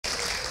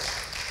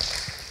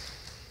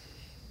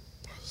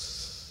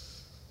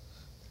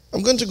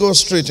I'm going to go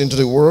straight into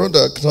the word.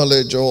 I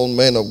acknowledge all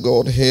men of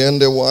God here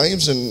and their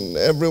wives and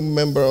every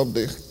member of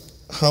the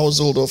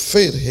household of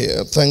faith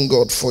here. Thank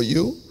God for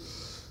you.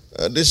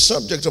 The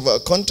subject of our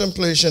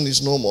contemplation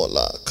is no more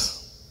lack.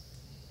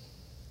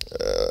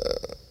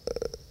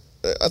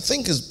 I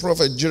think it's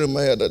Prophet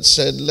Jeremiah that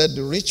said, let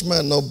the rich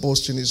man not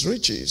boast in his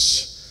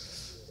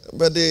riches.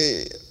 But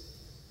the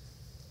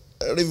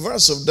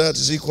reverse of that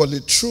is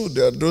equally true.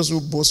 There are those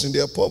who boast in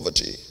their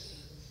poverty.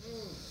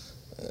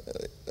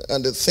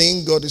 And they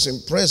think God is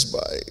impressed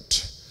by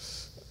it.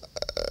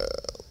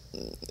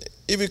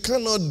 If you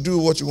cannot do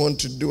what you want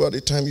to do at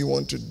the time you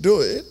want to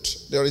do it,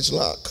 there is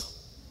lack.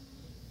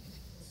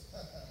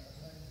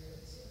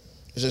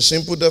 It's a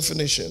simple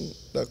definition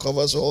that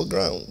covers all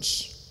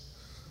grounds.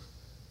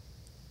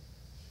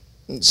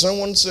 And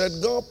someone said,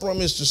 God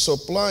promised to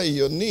supply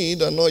your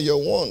need and not your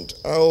want.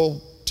 How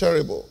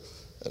terrible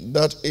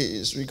that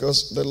is,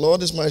 because the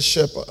Lord is my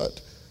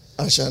shepherd,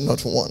 I shall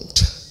not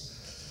want.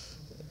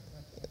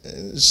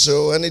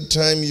 So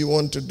anytime you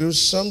want to do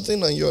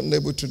something and you're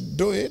unable to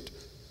do it,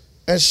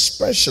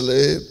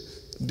 especially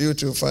due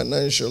to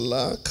financial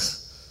lack,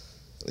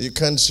 you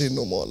can't say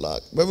no more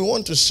lack. But we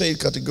want to say it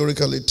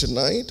categorically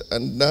tonight,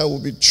 and that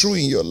will be true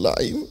in your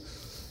life.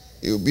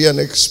 It will be an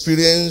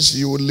experience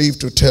you will live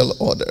to tell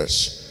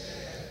others.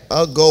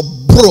 How God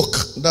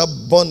broke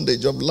that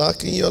bondage of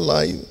lack in your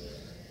life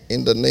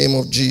in the name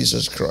of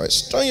Jesus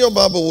Christ. Turn your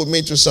Bible with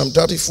me to Psalm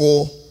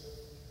 34.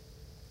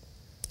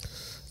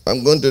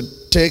 I'm going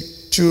to take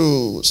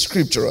two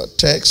scriptural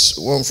texts,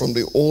 one from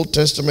the Old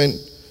Testament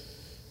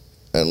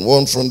and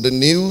one from the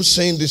New,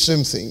 saying the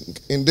same thing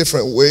in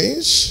different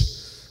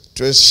ways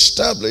to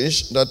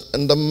establish that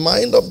in the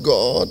mind of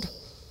God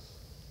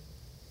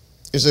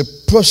is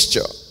a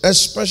posture,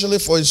 especially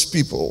for his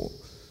people,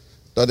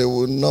 that they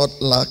will not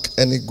lack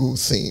any good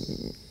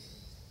thing.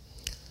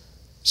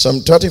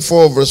 Psalm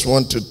 34 verse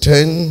 1 to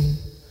 10.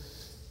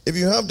 If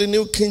you have the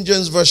New King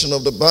James Version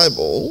of the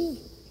Bible,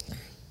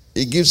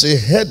 it gives a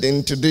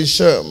heading to this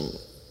psalm.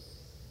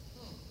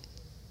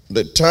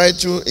 The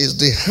title is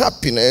The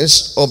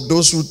Happiness of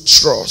Those Who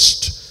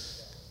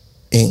Trust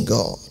in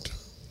God.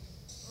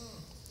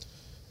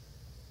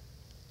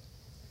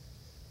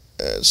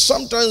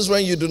 Sometimes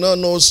when you do not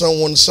know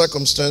someone's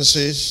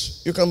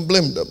circumstances, you can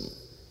blame them.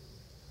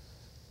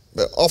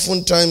 But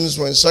oftentimes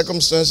when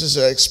circumstances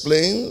are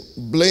explained,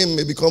 blame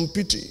may become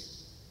pity.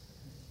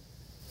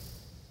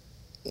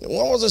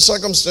 What was the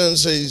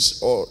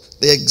circumstances or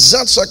the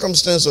exact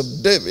circumstance of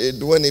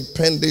David when he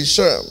penned this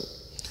psalm?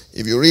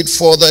 If you read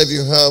further, if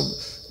you have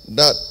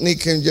that New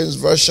King James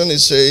Version, it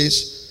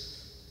says,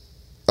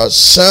 a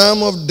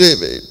psalm of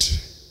David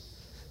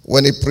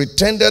when he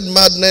pretended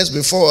madness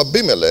before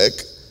Abimelech,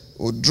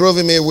 who drove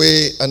him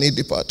away and he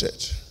departed.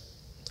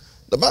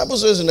 The Bible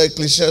says in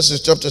Ecclesiastes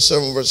chapter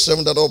 7 verse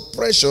 7 that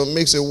oppression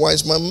makes a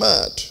wise man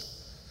mad.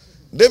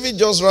 David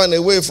just ran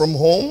away from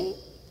home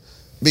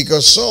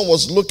because Saul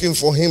was looking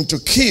for him to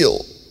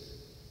kill.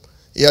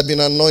 He had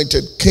been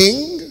anointed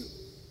king,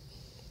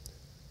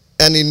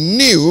 and he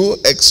knew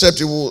except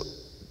he would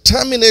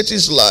terminate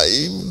his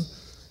life,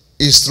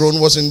 his throne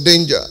was in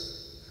danger.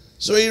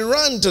 So he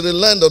ran to the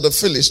land of the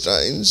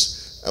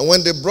Philistines, and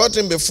when they brought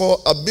him before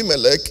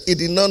Abimelech, he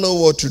did not know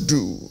what to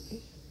do.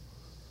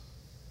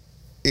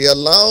 He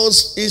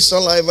allows his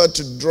saliva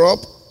to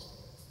drop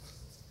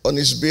on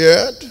his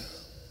beard,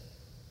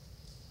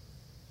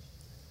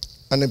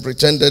 and he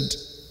pretended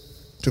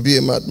to be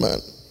a madman.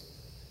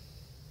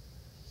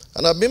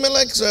 And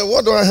Abimelech said,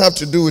 what do I have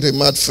to do with a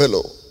mad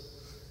fellow?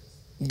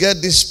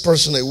 Get this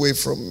person away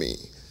from me.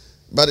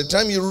 By the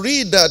time you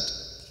read that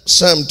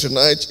psalm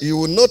tonight, you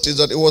will notice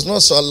that it was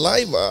not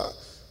saliva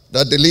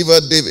that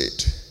delivered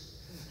David.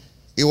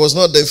 It was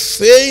not the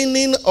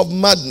feigning of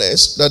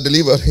madness that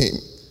delivered him.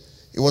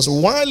 It was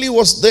while he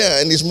was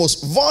there in his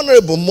most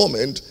vulnerable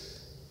moment,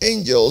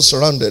 angels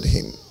surrounded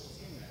him.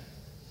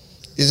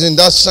 It's in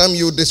that psalm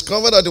you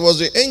discover that it was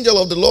the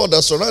angel of the Lord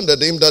that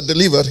surrounded him that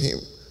delivered him.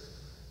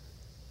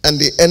 And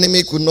the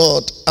enemy could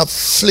not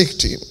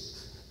afflict him.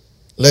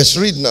 Let's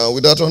read now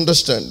with that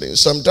understanding.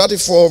 Psalm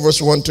 34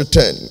 verse 1 to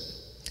 10.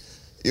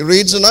 He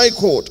reads, and I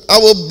quote, I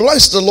will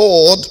bless the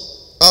Lord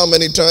how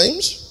many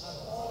times?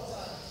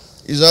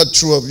 Is that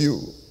true of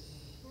you?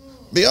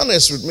 Be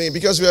honest with me,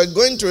 because we are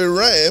going to a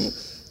realm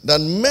that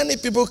many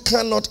people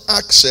cannot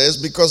access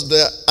because of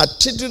their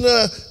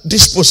attitudinal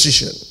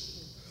disposition.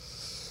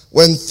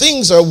 When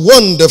things are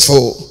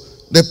wonderful,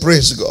 they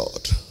praise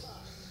God.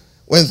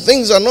 When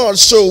things are not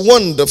so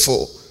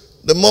wonderful,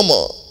 they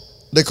murmur,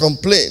 they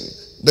complain,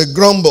 they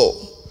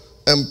grumble,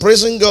 and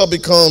praising God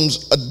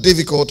becomes a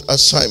difficult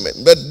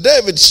assignment. But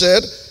David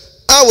said,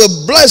 I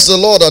will bless the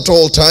Lord at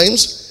all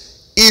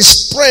times.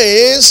 His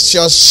praise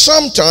shall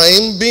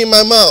sometime be in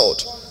my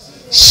mouth.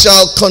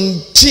 Shall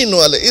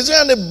continually. Is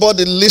there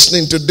anybody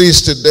listening to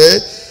this today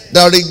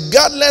that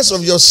regardless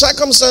of your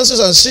circumstances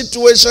and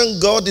situation,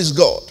 God is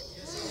God?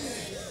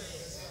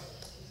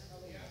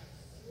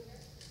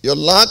 Your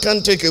lack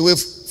can take away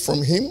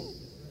from him.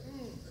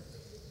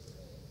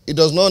 He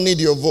does not need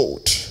your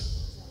vote.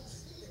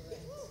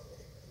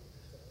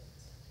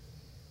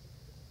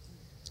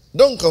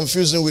 Don't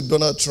confuse him with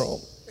Donald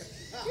Trump.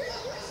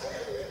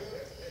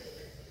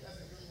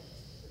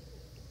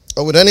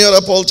 Or with any other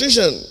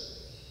politician.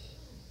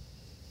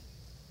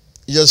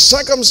 Your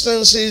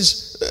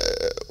circumstances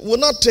will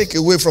not take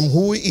away from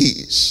who he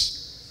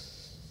is.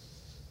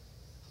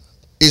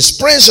 His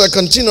praise shall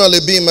continually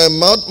be in my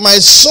mouth. My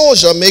soul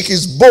shall make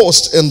his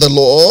boast in the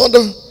Lord.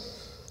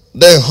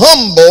 The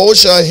humble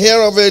shall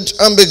hear of it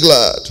and be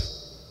glad.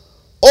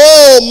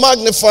 Oh,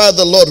 magnify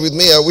the Lord with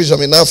me. I wish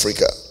I'm in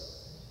Africa.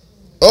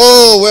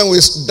 Oh, when we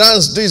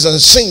dance this and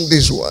sing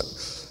this one,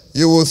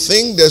 you will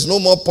think there's no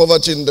more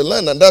poverty in the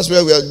land. And that's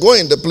where we are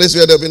going, the place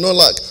where there will be no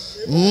lack.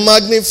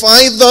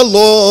 Magnify the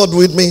Lord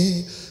with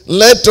me.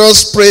 Let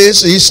us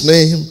praise his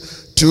name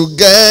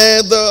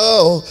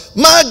together.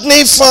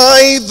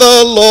 Magnify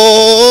the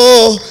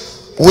Lord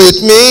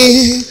with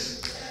me.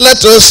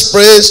 Let us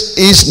praise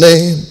his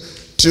name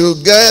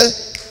together.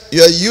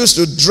 You are used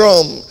to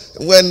drum.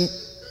 When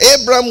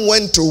Abraham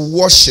went to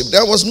worship,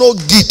 there was no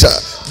guitar.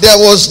 There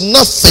was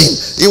nothing.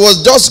 It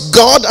was just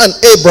God and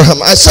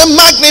Abraham. I said,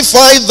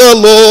 magnify the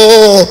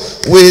Lord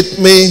with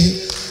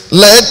me.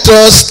 Let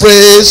us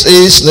praise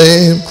his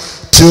name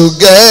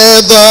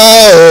together.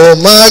 Oh,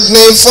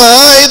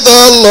 magnify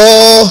the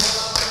Lord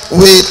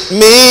with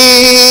me.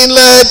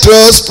 Let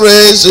us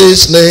praise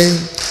his name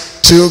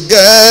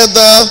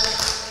together.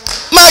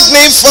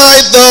 Magnify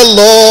the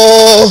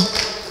Lord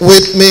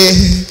with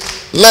me.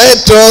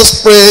 Let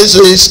us praise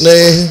his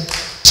name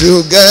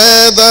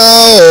together.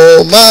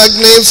 Oh,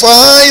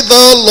 magnify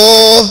the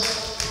Lord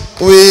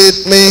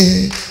with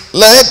me.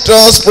 Let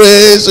us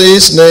praise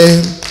his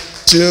name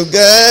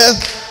together.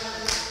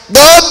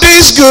 God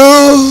is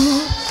good.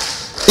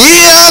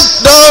 He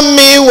hath done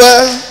me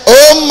well.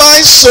 Oh,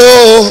 my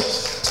soul,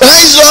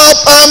 rise up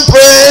and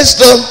praise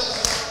the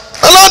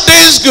Lord.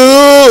 Is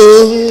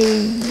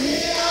good.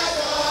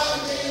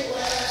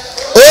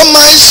 Oh,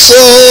 my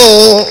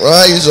soul,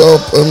 rise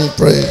up and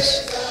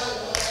praise.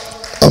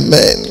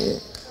 Amen.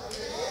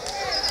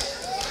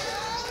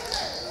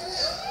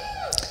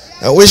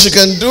 I wish you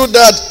can do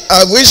that.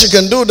 I wish you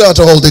can do that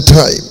all the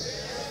time.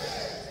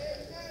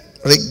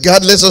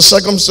 Regardless of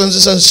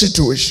circumstances and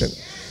situation.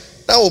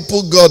 That will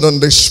put God on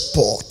the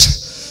spot.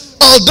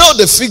 Although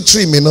the fig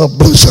tree may not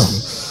blossom,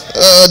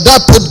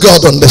 that put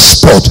God on the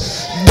spot.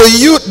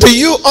 Do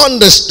you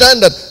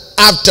understand that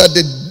after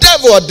the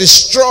devil had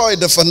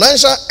destroyed the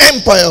financial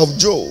empire of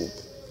Job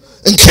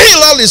and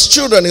killed all his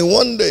children in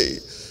one day,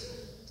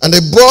 and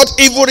they brought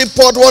evil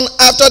report one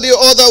after the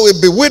other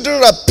with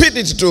bewildering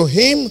rapidity to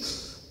him,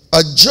 a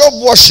Job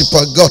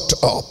worshiper got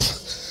up,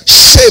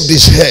 shaved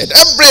his head,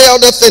 every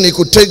other thing he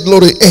could take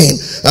glory in,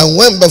 and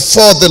went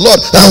before the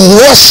Lord and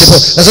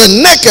worshiped. And said,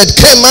 naked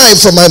came I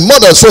from my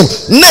mother's womb,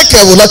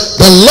 naked will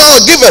the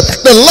Lord give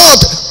it. The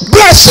Lord,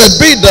 blessed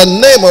be the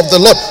name of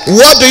the Lord.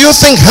 What do you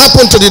think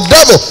happened to the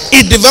devil?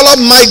 He developed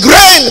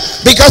migraine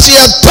because he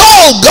had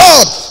told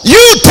God,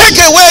 you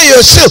take away your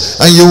shield,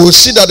 and you will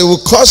see that it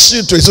will cause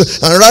you to.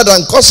 And rather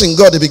than cursing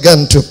God, he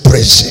began to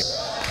praise him.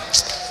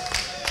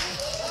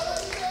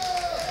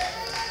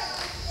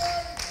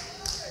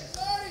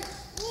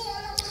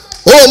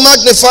 Oh,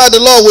 magnify the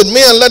Lord with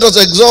me and let us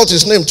exalt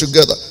his name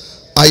together.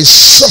 I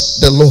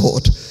sought the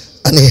Lord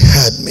and he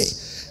heard me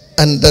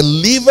and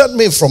delivered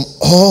me from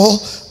all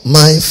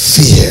my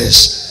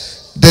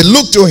fears. They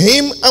looked to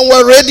him and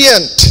were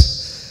radiant,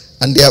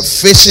 and their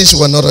faces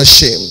were not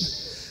ashamed.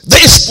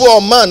 This poor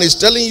man is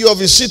telling you of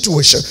his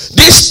situation.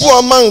 This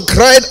poor man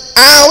cried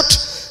out,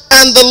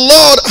 and the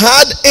Lord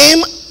had him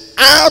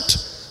out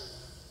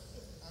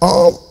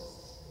of.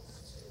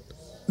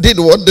 Did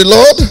what? The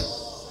Lord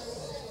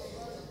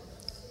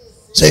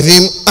save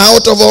him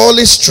out of all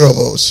his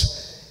troubles.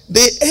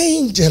 The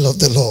angel of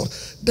the Lord,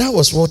 that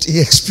was what he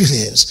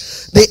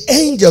experienced. The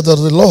angel of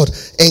the Lord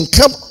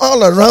encamped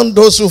all around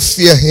those who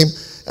fear him,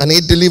 and he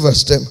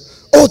delivers them.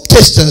 Oh,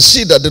 taste and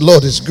see that the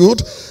Lord is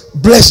good.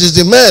 Blessed is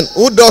the man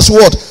who does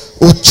what?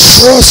 Who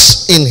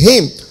trusts in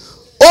him.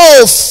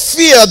 Oh,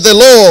 fear the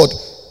Lord,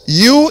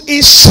 you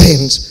his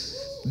saints.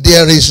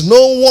 There is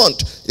no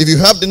want. If you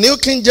have the New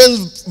King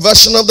James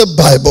Version of the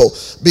Bible,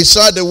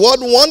 beside the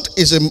word want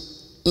is a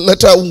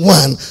letter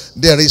 1.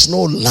 There is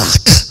no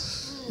lack.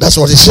 That's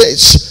what it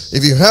says.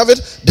 If you have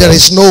it, there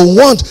is no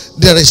want.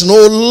 There is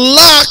no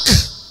lack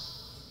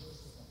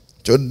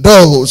to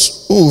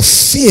those who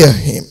fear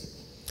him.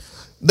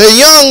 The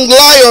young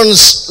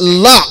lions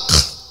lack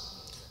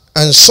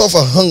and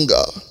suffer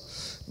hunger,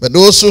 but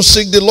those who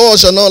seek the Lord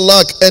shall not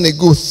lack any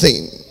good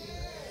thing.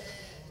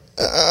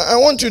 I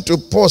want you to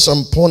pause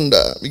and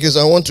ponder, because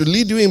I want to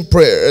lead you in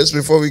prayers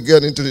before we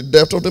get into the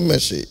depth of the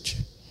message.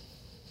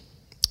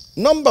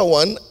 Number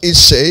 1, it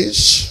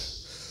says,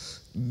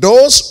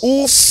 those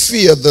who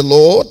fear the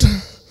Lord,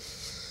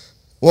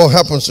 what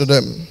happens to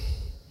them?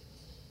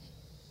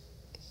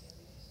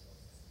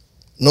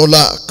 No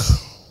lack.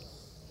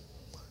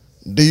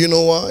 Do you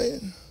know why?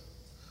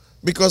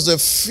 Because the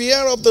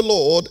fear of the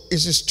Lord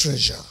is his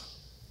treasure.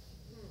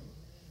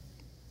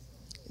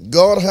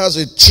 God has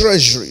a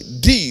treasury,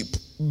 deep,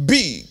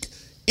 big,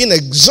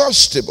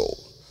 inexhaustible.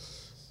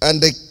 And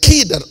the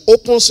key that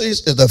opens it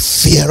is the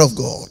fear of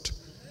God.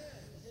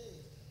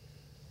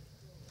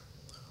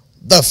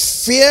 The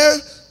fear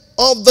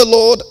of the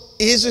Lord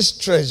is his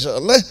treasure.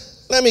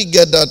 Let me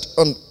get that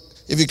on.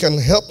 If you can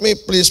help me,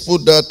 please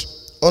put that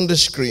on the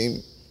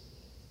screen.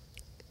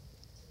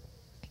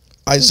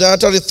 Isaiah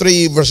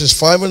 33 verses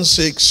 5 and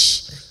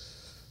 6.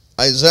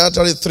 Isaiah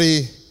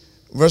 33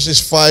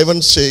 verses 5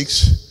 and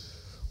 6.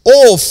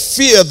 Oh,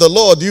 fear the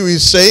Lord, you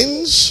his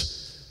saints.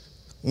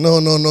 No.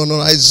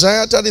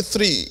 Isaiah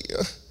 33.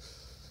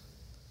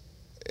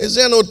 Is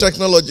there no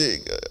technology?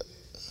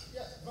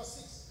 Yeah, verse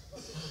 6.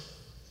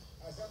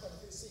 Isaiah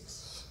 33,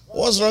 6.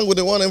 What's wrong with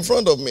the one in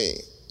front of me?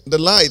 The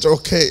light,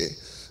 okay.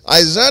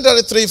 Isaiah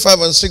 33,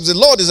 5 and 6. The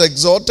Lord is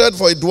exalted,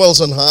 for he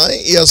dwells on high.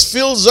 He has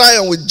filled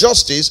Zion with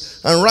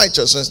justice and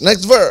righteousness.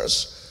 Next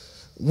verse.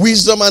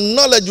 Wisdom and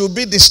knowledge will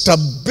be the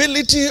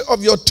stability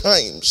of your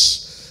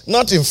times.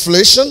 Not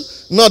inflation,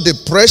 not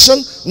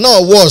depression,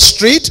 not Wall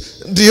Street.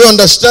 Do you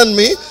understand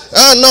me?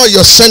 Not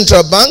your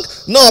central bank,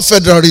 not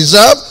Federal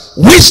Reserve.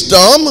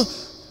 Wisdom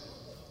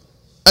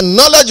and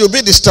knowledge will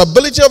be the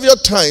stability of your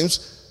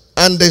times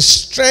and the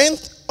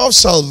strength of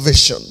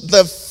salvation.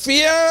 The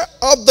fear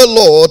of the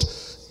Lord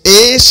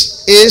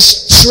is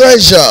his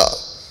treasure.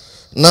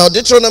 Now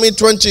Deuteronomy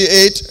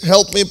 28,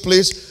 help me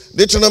please.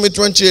 Deuteronomy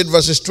 28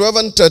 verses 12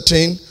 and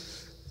 13.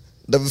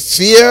 The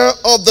fear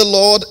of the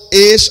Lord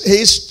is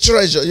his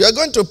treasure. You are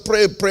going to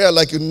pray a prayer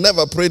like you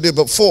never prayed it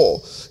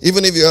before.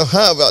 Even if you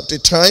have at the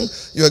time,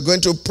 you are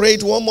going to pray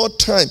it one more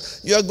time.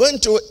 You are going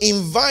to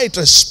invite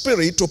a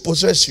spirit to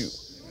possess you.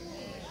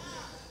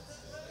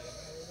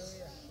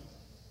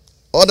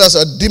 Others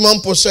are demon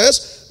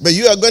possessed, but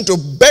you are going to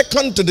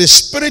beckon to the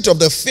spirit of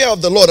the fear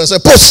of the Lord and say,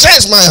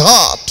 possess my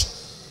heart.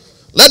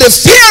 Let the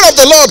fear of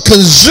the Lord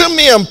consume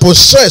me and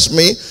possess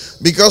me,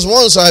 because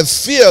once I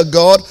fear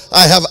God,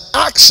 I have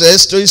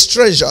access to his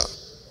treasure.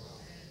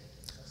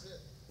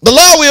 The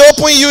Lord will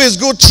open you his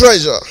good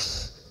treasure,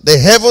 the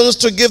heavens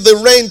to give the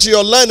rain to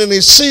your land in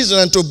his season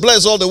and to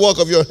bless all the work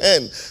of your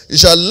hand. You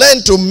shall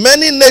lend to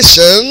many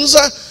nations,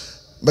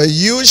 but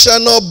you shall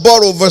not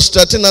borrow. Verse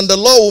 13, and the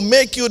Lord will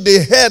make you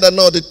the head and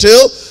not the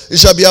tail. You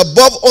shall be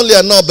above only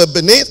and not be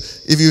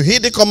beneath. If you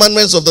heed the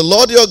commandments of the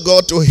Lord your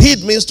God, to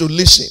heed means to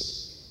listen,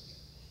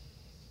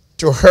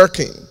 to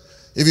hearken.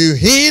 If you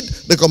heed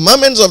the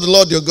commandments of the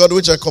Lord your God,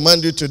 which I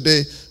command you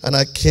today, and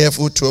are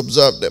careful to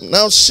observe them.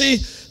 Now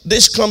see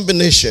this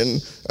combination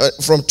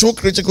from two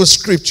critical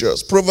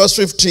scriptures. Proverbs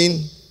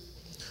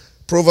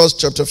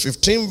chapter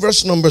 15,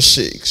 verse number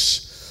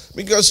 6.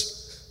 Because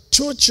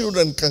two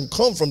children can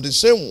come from the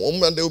same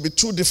womb and they will be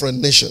two different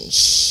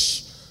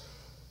nations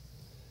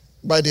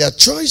by their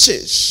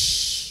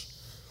choices.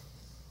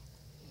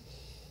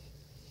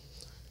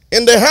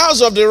 In the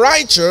house of the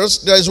righteous,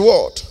 there is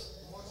what?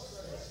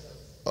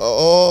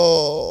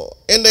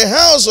 In the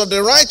house of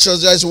the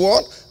righteous there is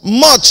what?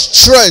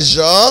 Much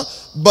treasure,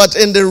 but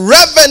in the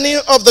revenue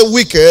of the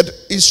wicked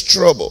is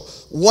trouble.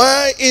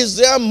 Why is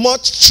there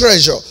much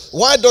treasure?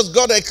 Why does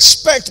God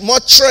expect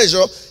much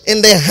treasure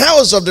in the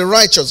house of the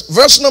righteous?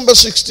 Verse number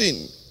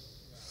 16.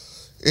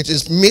 It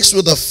is mixed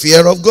with the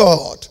fear of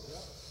God.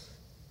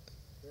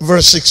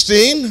 Verse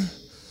 16.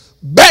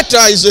 Better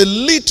is a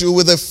little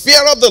with the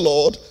fear of the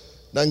Lord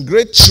than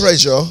great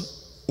treasure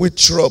with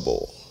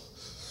trouble.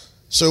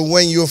 So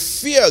when you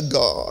fear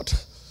God,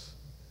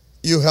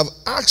 you have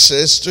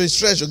access to his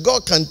treasure.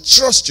 God can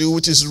trust you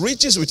with his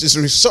riches, with his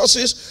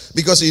resources,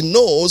 because he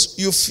knows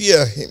you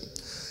fear him.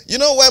 You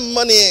know, when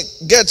money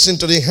gets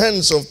into the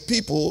hands of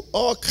people,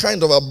 all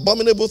kind of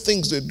abominable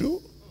things they do.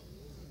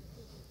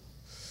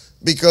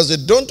 Because they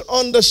don't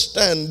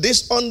understand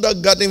this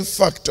undergirding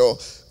factor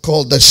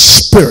called the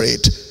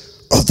spirit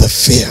of the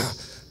fear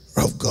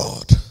of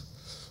God.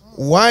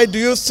 Why do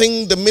you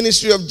think the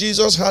ministry of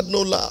Jesus had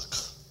no lack?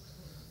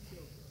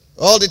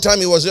 All the time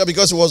he was there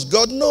because he was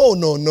God?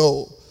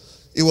 No.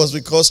 It was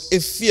because he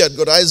feared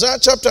God. Isaiah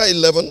chapter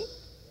 11.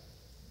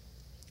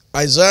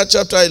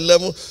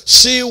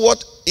 See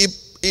what he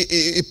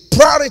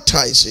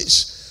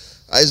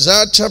prioritizes.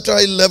 Isaiah chapter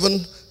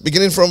 11,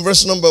 beginning from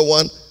verse number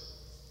 1.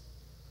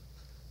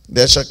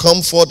 There shall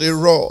come forth a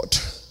rod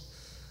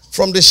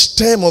from the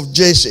stem of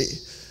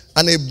Jesse,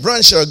 and a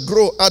branch shall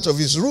grow out of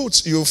his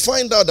roots. You'll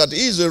find out that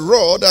he is a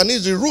rod and he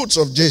is the roots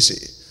of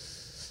Jesse.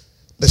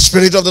 The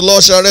Spirit of the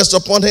Lord shall rest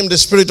upon him, the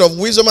Spirit of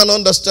wisdom and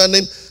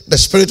understanding, the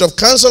Spirit of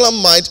counsel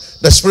and might,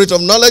 the Spirit of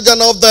knowledge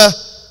and of the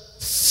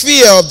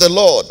fear of the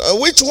Lord.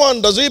 Which one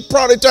does he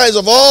prioritize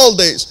of all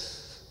these?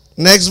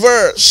 Next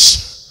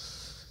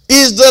verse.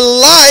 His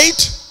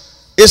delight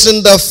is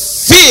in the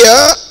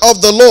fear of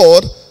the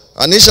Lord,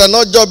 and he shall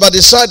not judge by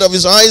the sight of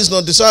his eyes,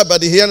 nor decide by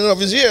the hearing of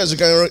his ears. You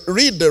can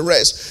read the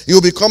rest. He will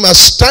become a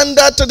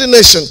standard to the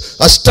nation,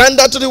 a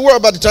standard to the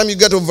world. By the time you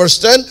get to verse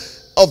 10,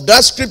 of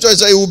that scripture, is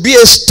that it will be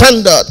a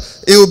standard.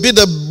 It will be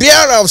the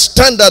bearer of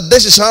standard.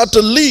 This is how to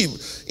live.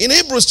 In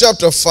Hebrews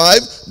chapter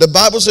 5, the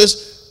Bible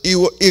says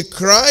he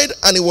cried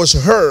and he was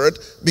heard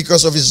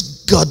because of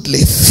his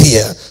godly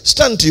fear.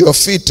 Stand to your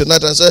feet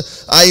tonight and say,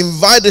 I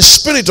invite the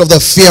spirit of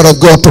the fear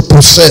of God to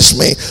possess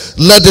me.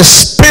 Let the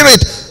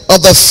spirit of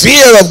the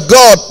fear of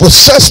God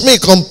possess me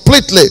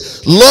completely.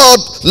 Lord,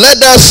 let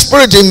that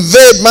spirit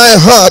invade my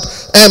heart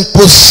and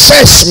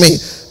possess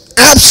me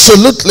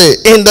absolutely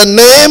in the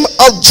name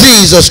of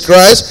Jesus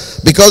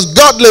Christ, because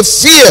godly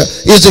fear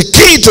is the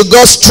key to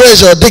God's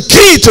treasure, the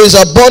key to his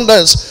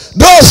abundance.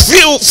 Those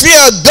who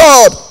fear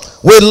God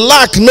will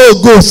lack no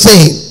good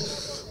thing.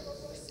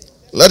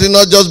 Let it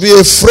not just be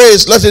a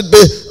phrase, let it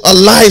be a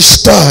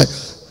lifestyle.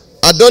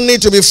 I don't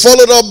need to be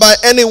followed up by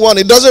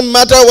anyone. It doesn't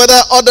matter whether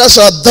others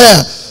are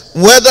there.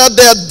 Whether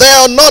they're there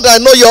or not,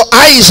 I know your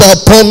eyes are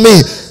upon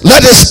me.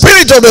 Let the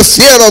spirit of the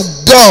fear of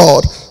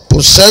God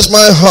possess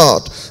my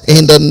heart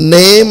in the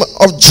name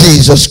of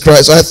Jesus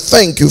Christ. I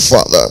thank you,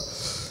 Father,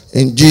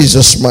 in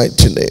Jesus'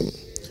 mighty name.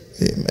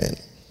 Amen.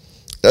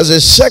 There's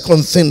a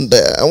second thing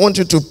there. I want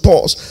you to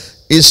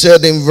pause. He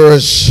said in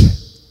verse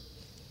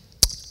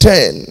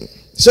 10, he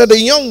said, the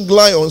young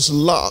lions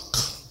lack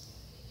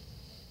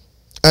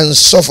and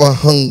suffer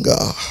hunger,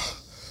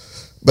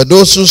 but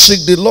those who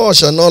seek the Lord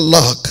shall not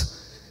lack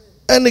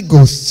any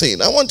good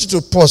thing. I want you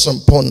to pause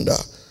and ponder.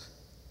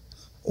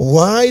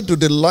 Why do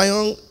the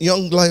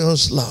young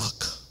lions lack?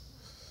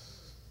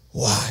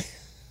 Why?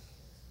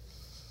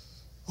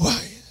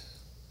 Why?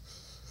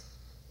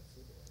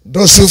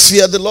 Those who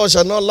fear the Lord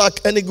shall not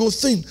lack any good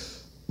thing,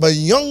 but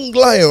young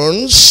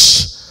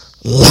lions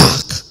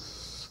lack.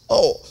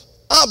 Oh,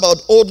 how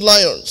about old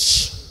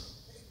lions?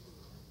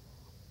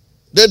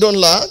 They don't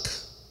lack.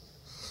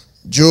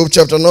 Job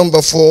chapter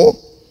number 4.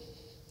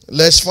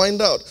 Let's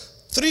find out.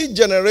 3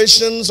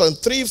 generations and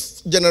 3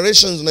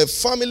 generations in a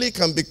family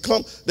can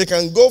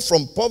go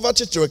from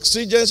poverty to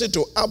exigency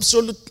to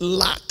absolute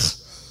lack.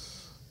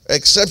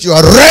 Except you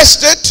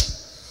arrest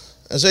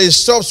it and say, it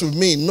stops with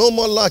me. No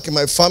more lack in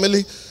my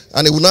family,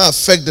 and it will not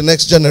affect the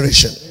next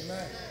generation.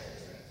 Amen.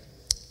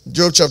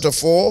 Job chapter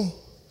 4,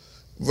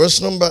 verse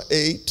number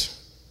 8.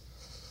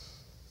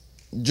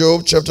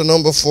 Job chapter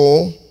number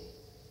 4.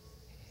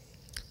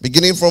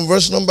 Beginning from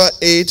verse number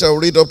 8, I'll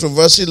read up to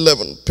verse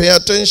 11. Pay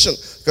attention,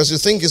 because you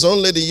think it's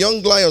only the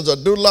young lions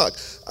that do lack.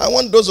 I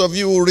want those of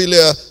you who really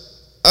are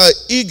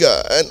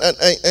eager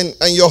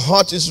and your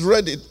heart is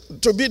ready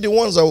to be the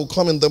ones that will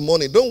come in the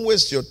morning. Don't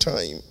waste your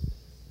time.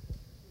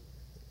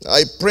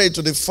 I pray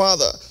to the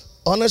Father.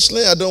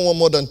 Honestly, I don't want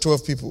more than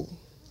 12 people.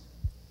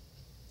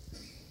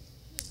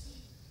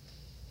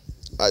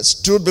 I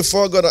stood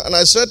before God and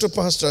I said to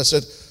Pastor, I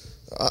said,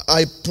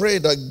 I pray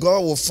that God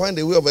will find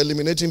a way of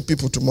eliminating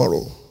people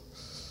tomorrow.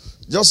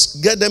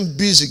 Just get them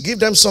busy. Give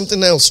them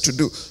something else to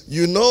do.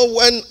 You know,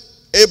 when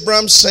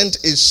Abraham sent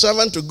his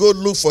servant to go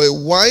look for a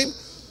wife,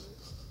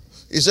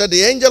 he said,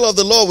 the angel of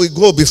the Lord will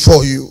go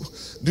before you.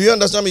 Do you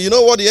understand me? You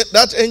know what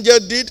that angel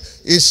did?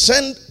 He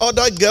sent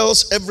other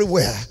girls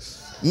everywhere.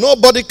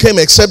 Nobody came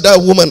except that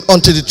woman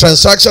until the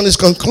transaction is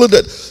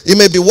concluded. It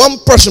may be one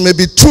person,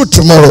 maybe 2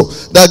 tomorrow,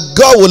 that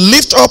God will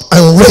lift up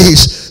and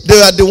raise. They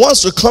are the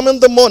ones to come in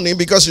the morning,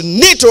 because you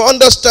need to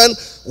understand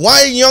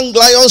why young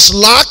lions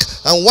lack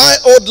and why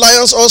old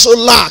lions also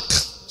lack.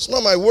 It's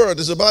not my word,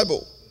 it's the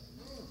Bible.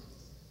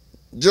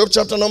 Job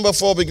chapter number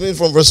 4, beginning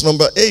from verse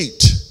number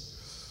 8.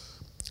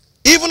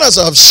 Even as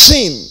I have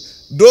seen,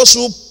 those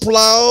who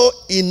plow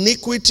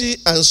iniquity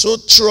and sow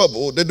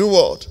trouble, they do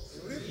what?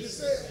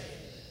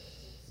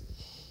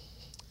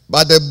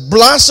 By the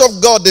blast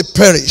of God they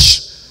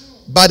perish.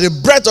 By the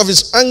breath of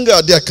his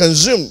anger they are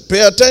consumed.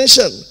 Pay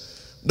attention.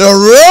 The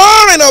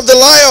roaring of the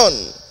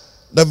lion,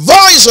 the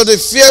voice of the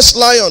fierce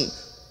lion,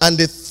 and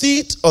the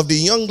teeth of the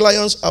young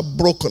lions are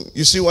broken.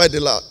 You see why they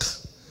lack?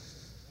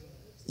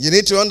 You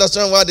need to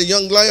understand why the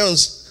young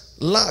lions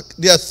lack.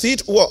 Their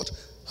teeth what?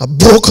 Are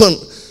broken.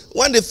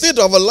 When the teeth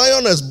of a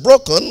lion is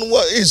broken,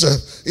 what is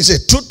a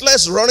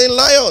toothless running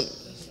lion.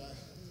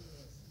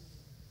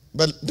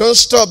 But don't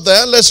stop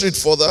there. Let's read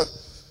further.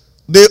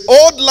 The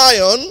old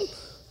lion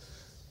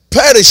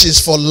perishes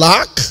for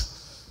lack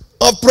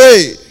of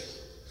prey,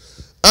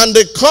 and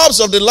the cubs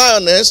of the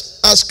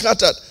lioness are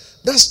scattered.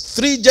 That's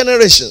 3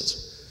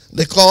 generations.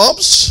 The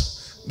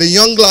cubs, the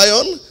young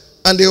lion,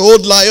 and the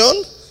old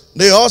lion,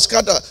 they all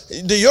scatter.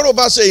 The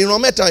Yoruba say,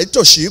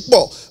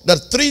 that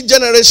 3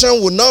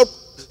 generations will not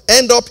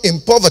end up in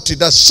poverty.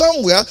 That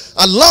somewhere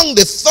along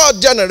the 3rd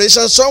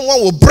generation,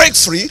 someone will break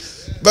free.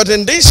 But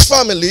in this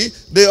family,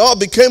 they all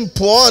became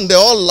poor and they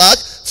all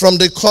lacked, from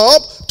the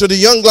cub to the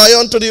young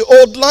lion to the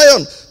old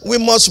lion.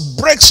 We must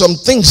break some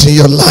things in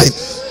your life.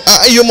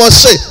 You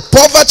must say,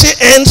 poverty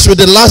ends with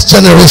the last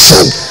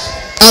generation.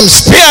 I'm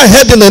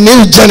spearheading a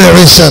new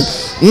generation.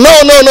 No.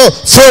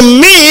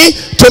 From me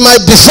to my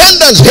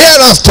descendants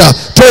hereafter,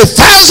 to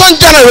 1,000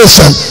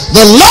 generations,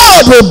 the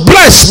Lord will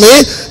bless me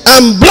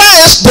and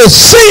bless the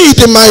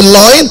seed in my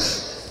loin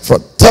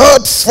for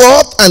 3rd,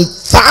 4th, and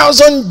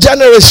 1,000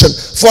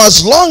 generations. For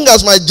as long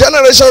as my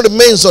generation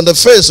remains on the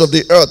face of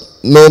the earth,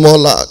 no more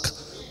lack.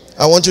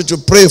 I want you to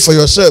pray for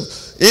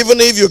yourself.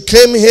 Even if you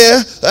came here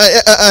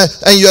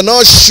and you're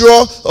not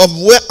sure of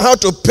how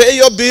to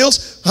pay your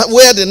bills,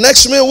 where the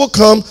next meal will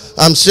come,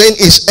 I'm saying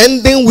it's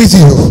ending with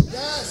you.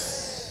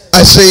 Yes.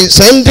 I say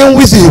it's ending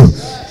with you.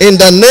 In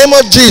the name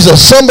of Jesus.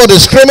 Somebody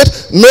scream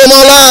it, no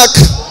more lack.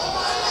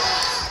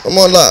 No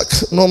more lack.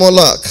 No more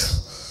lack.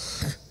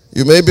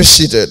 You may be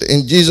seated.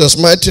 In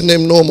Jesus' mighty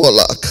name, no more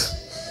lack.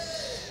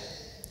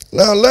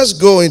 Now let's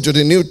go into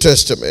the New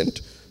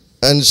Testament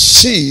and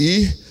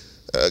see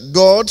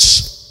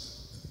God's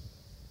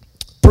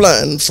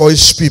plan for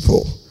his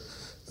people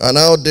and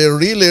how they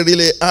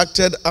really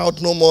acted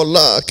out no more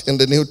lack in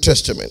the New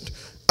Testament.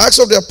 Acts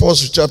of the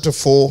Apostles chapter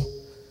 4,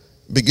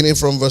 beginning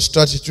from verse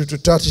 32 to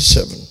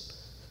 37.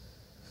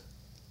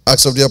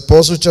 Acts of the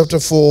Apostles chapter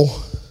 4,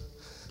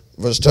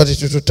 verse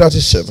 32 to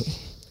 37.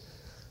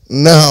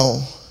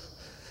 Now,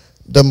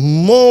 the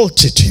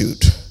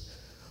multitude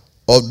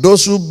of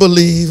those who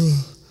believe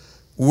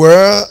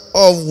were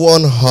of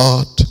one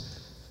heart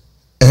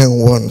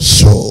and one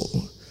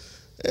soul.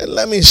 And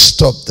let me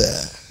stop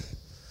there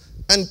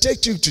and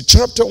take you to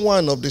chapter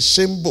 1 of the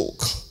same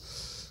book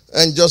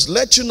and just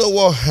let you know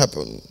what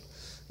happened.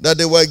 That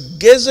they were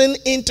gazing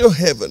into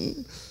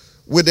heaven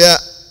with their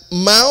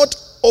mouth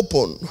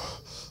open,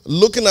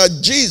 looking at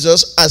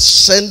Jesus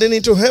ascending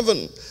into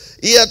heaven.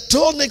 He had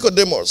told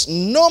Nicodemus,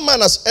 no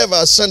man has ever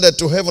ascended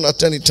to heaven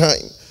at any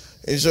time.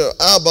 He said,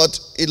 how about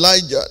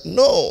Elijah?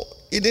 No,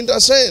 he didn't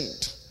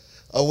ascend.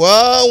 A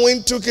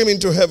whirlwind took him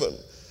into heaven.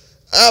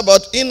 How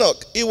about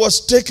Enoch? He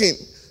was taken.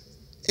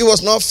 He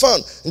was not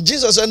found. And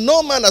Jesus said,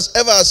 no man has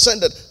ever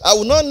ascended. I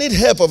will not need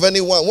help of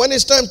anyone. When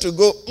it's time to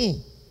go,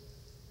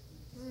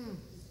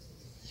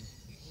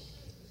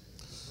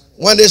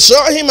 When they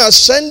saw him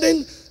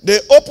ascending, they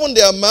opened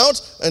their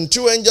mouths and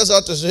two angels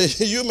had to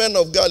say, you men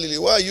of Galilee,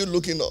 why are you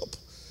looking up?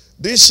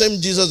 This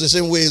same Jesus, the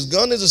same way he's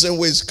gone, is the same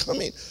way he's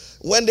coming.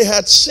 When they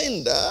had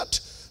seen that,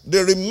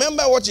 they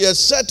remember what he had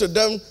said to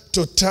them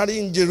to tarry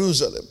in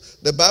Jerusalem.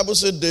 The Bible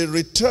said they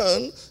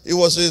returned. It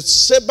was a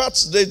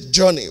Sabbath day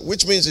journey,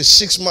 which means it's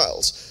 6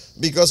 miles.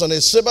 Because on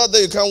a Sabbath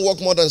day, you can't walk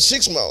more than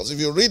 6 miles. If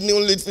you read New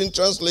Living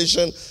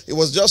Translation, it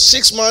was just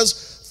 6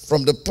 miles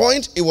from the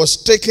point it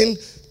was taken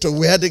to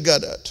where they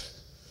gathered.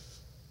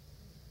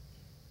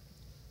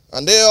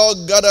 And they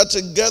all gathered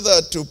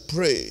together to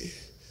pray.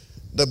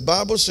 The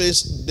Bible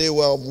says they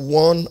were of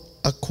one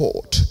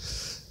accord.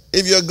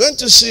 If you're going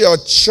to see a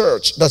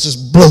church that is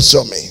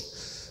blossoming,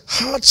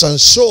 hearts and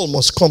soul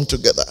must come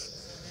together.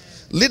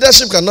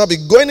 Leadership cannot be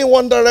going in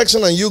one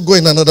direction and you go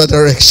in another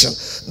direction.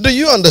 Do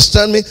you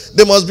understand me?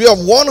 They must be of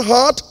one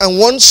heart and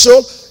one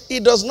soul.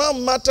 It does not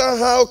matter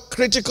how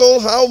critical,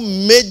 how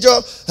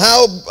major,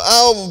 how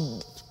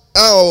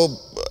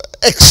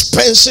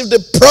expensive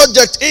the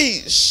project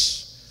is.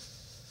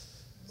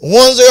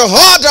 Once the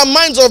heart and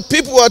minds of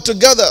people are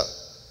together,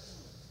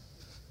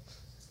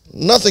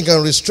 nothing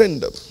can restrain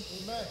them.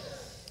 Amen.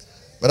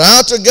 But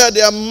how to get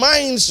their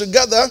minds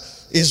together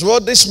is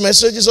what this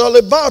message is all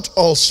about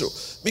also.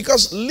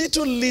 Because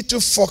little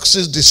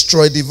foxes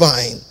destroy the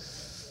vine.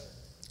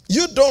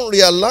 You don't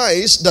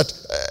realize that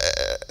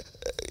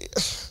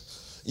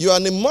your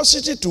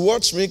animosity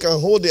towards me can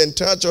hold the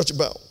entire church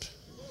bound.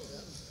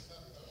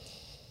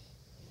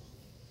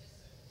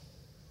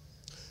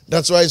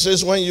 That's why it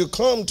says when you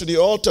come to the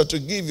altar to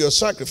give your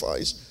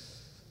sacrifice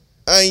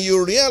and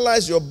you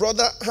realize your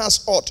brother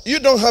has aught. You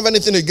don't have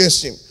anything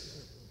against him,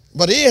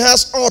 but he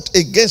has aught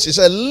against you. He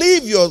said,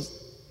 leave your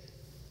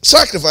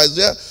sacrifice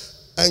there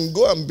and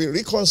go and be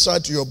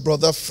reconciled to your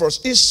brother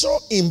first. It's so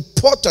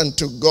important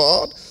to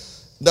God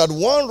that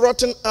one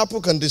rotten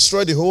apple can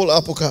destroy the whole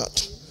apple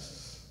cart.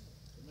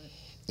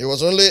 It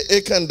was only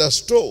Achan that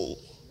stole.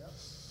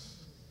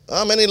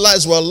 How many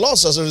lives were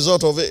lost as a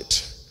result of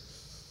it?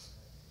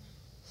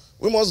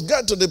 We must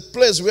get to the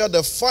place where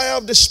the fire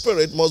of the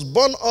Spirit must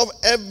burn off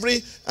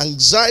every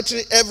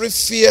anxiety, every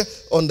fear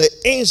on the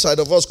inside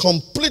of us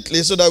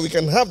completely so that we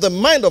can have the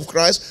mind of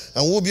Christ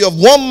and we'll be of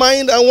one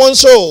mind and one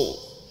soul.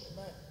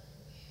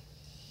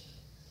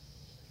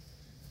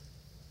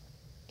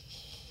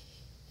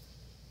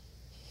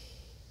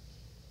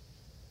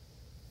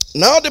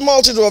 Now the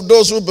multitude of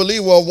those who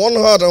believe were of one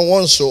heart and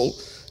one soul.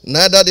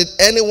 Neither did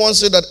anyone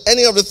say that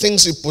any of the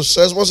things he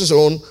possessed was his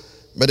own,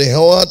 but they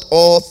had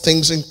all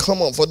things in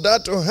common. For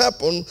that to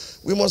happen,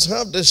 we must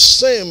have the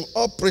same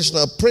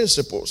operational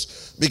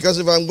principles. Because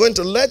if I'm going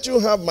to let you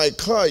have my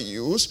car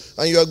use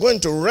and you are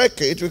going to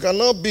wreck it, we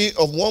cannot be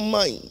of one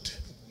mind.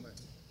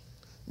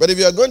 But if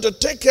you are going to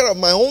take care of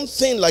my own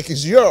thing like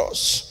it's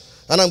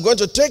yours, and I'm going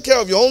to take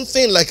care of your own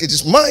thing like it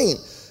is mine,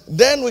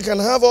 then we can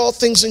have all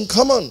things in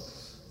common.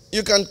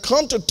 You can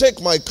come to take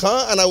my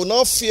car and I will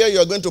not fear you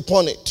are going to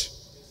pawn it.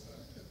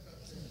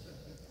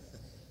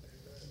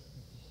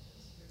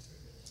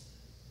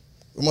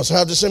 We must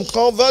have the same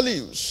core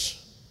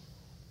values.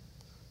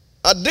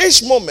 At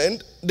this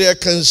moment, their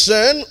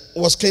concern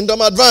was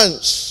kingdom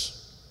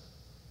advance.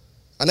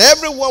 And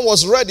everyone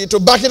was ready to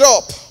back it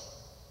up.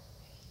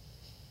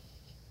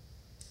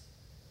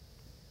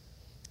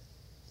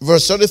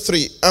 Verse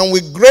 33, and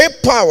with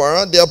great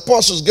power the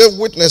apostles gave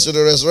witness to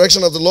the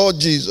resurrection of the Lord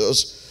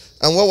Jesus.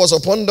 And what was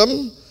upon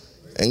them?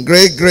 And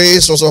great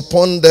grace was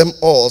upon them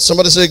all.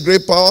 Somebody say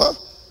great power.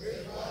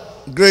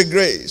 Great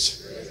grace.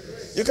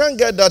 You can't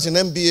get that in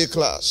MBA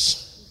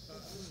class.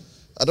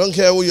 I don't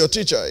care who your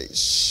teacher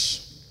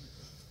is.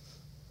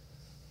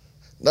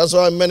 That's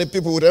why many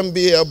people with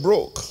MBA are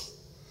broke.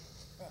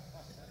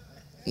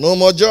 No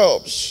more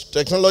jobs.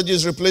 Technology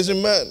is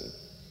replacing man.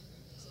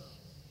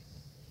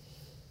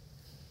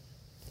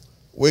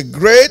 With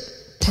great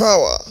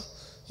power,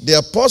 the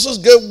apostles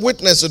gave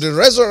witness to the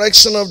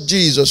resurrection of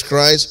Jesus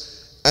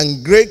Christ,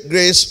 and great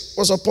grace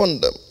was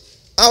upon them.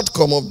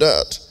 Outcome of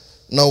that,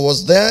 nor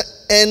was there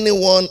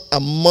anyone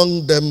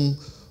among them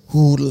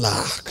who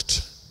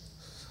lacked.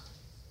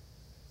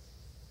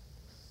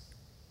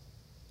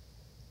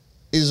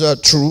 Is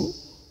that true?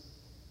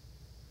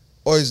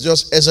 Or is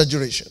just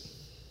exaggeration?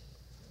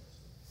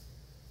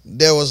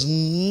 There was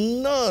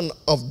none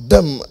of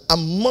them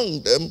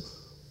among them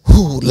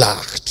who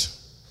lacked.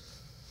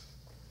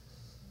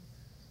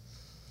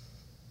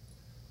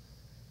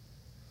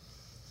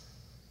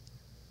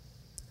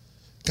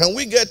 Can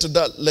we get to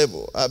that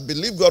level? I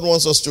believe God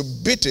wants us to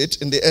beat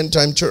it in the end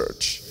time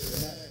church.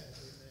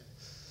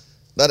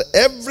 That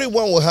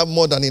everyone will have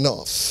more than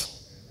enough.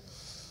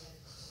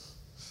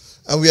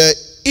 And we are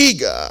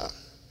eager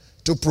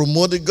to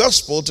promote the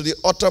gospel to the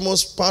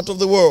uttermost part of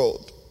the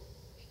world.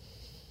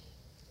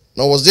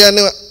 Now, was there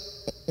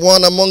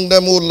anyone among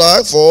them who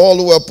lacked? For all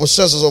who were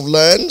possessors of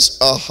lands,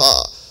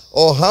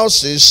 or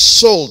houses,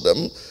 sold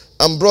them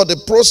and brought the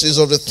proceeds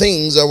of the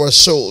things that were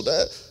sold.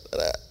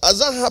 Has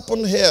that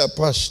happened here,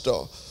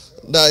 Pastor?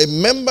 That a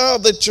member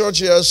of the church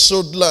here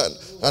sold land,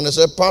 and they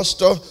said,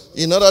 Pastor,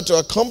 in order to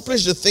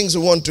accomplish the things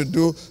we want to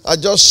do, I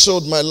just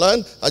sold my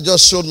land, I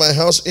just sold my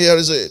house, here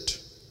is it.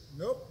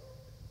 Nope.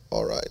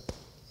 All right.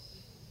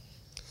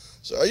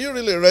 So are you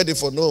really ready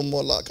for no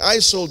more lack? I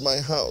sold my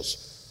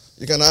house.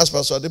 You can ask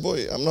Pastor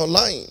Adeboye, I'm not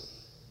lying.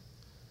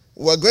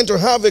 We're going to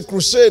have a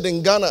crusade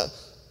in Ghana,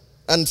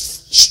 and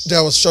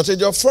there was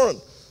shortage of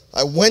funds.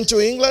 I went to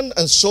England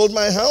and sold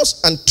my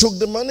house and took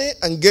the money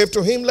and gave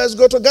to him, let's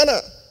go to Ghana.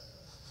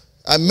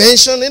 I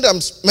mentioned it, I'm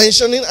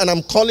mentioning, and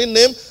I'm calling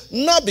name,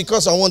 not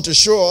because I want to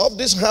show off.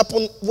 This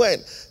happened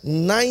when?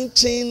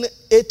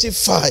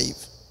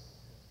 1985,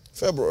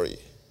 February.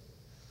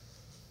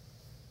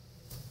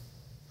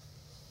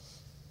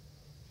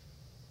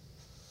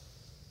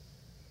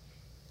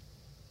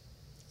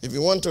 If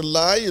you want to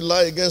lie, you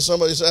lie against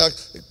somebody. Say,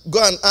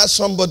 go and ask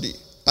somebody.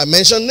 I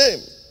mentioned name.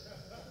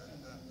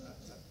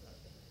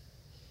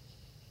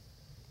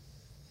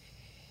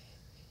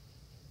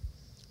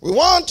 We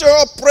want to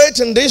operate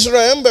in this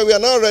realm, but we are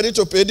not ready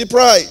to pay the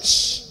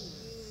price.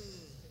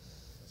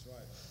 That's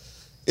right.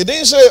 It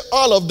didn't say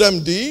all of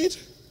them did,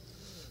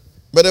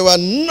 but they were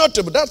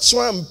notable. That's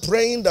why I'm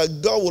praying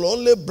that God will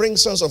only bring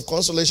sons of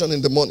consolation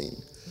in the morning,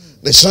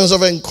 the sons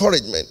of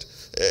encouragement.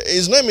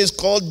 His name is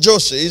called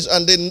Joseph,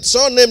 and the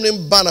son named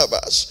him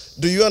Barnabas.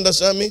 Do you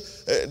understand me?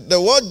 The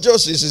word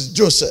Joseph is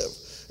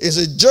Joseph. It's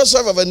a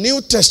Joseph of a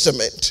New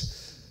Testament.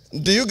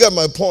 Do you get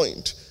my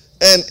point?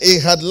 And he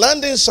had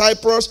land in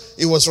Cyprus.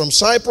 He was from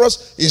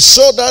Cyprus. He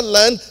sold that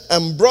land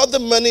and brought the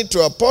money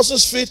to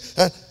apostles' feet.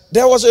 And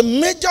there was a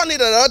major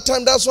need at that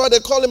time. That's why they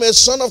call him a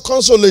son of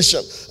consolation,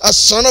 a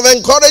son of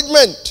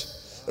encouragement.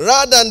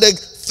 Rather than the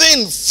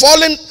thing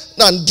falling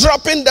and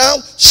dropping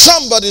down,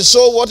 somebody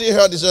saw what he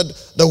heard. He said,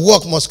 the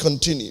work must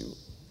continue.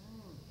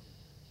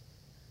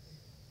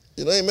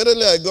 You know,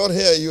 immediately I got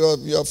here,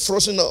 you are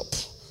frozen up.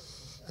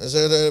 I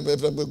said,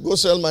 go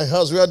sell my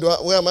house.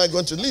 Where am I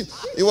going to live?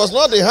 It was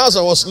not the house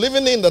I was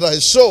living in that I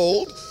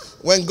sold.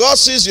 When God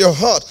sees your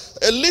heart.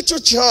 A little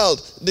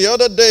child the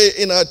other day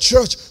in our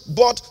church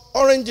bought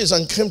oranges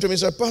and came to me and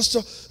said,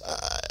 Pastor,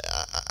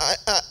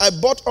 I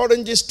bought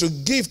oranges to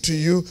give to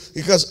you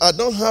because I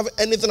don't have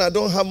anything, I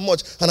don't have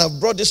much, and I've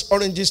brought these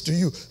oranges to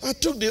you. I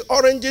took the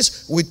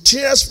oranges with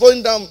tears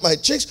flowing down my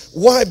cheeks.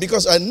 Why?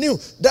 Because I knew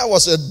that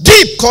was a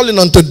deep calling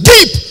unto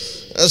deep.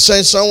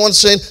 Someone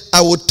saying,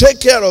 I will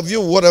take care of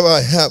you whatever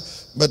I have,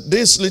 but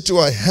this little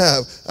I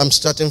have, I'm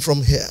starting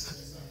from here.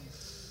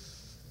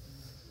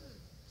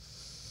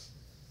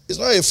 It's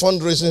not a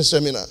fundraising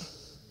seminar.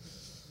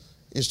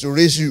 It's to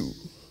raise you.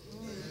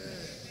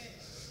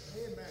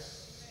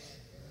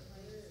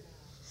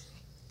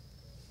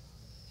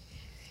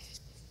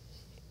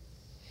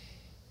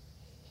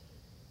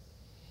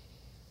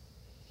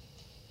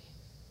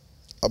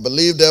 I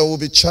believe there will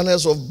be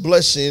channels of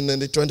blessing in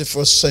the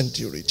 21st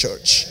century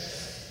church.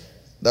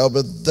 That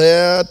will be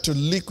there to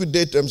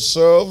liquidate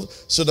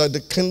themselves so that the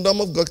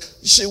kingdom of God.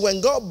 You see,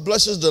 when God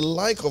blesses the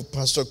like of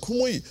Pastor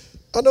Kumuyi,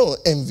 I don't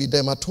envy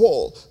them at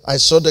all. I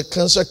saw the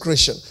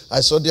consecration.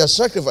 I saw their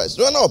sacrifice.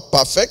 They are not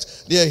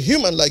perfect. They are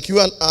human like you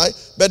and I,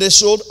 but they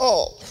sold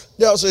all.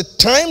 There was a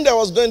time there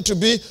was going to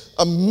be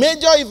a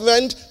major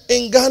event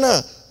in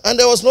Ghana, and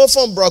there was no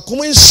phone. Bro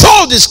Kumuyi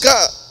sold his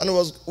car, and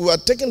we were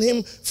taking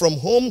him from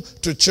home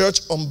to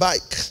church on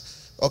bike.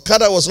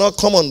 Okada was not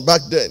common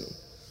back then.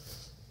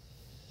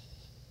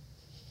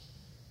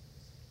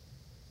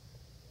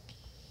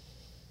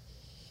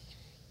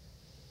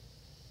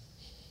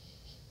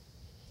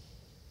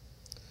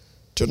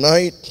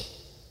 Tonight,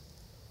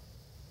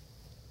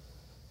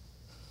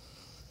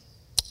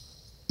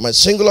 my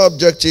singular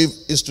objective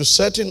is to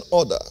set in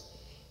order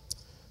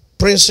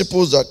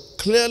principles that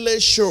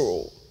clearly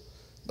show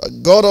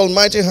that God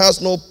Almighty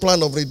has no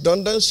plan of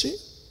redundancy,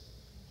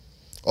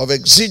 of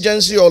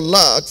exigency or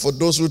lack for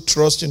those who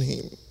trust in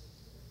Him.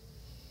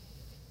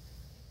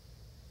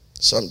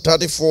 Psalm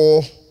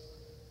 34,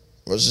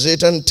 verses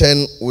 8 and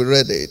 10, we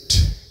read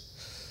it.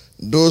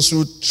 Those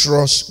who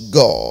trust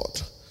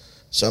God.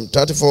 Psalm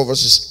 34,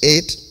 verses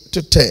 8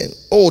 to 10.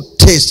 Oh,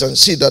 taste and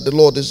see that the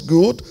Lord is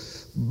good.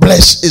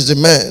 Blessed is the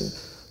man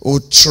who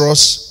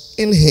trusts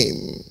in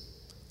Him.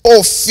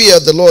 Oh, fear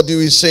the Lord, you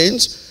His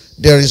saints.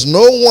 There is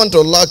no want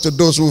or lack to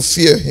those who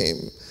fear Him.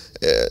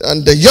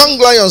 And the young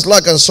lions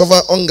lack and suffer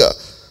hunger.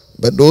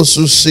 But those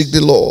who seek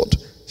the Lord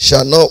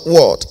shall not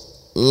what?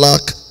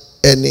 Lack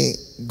any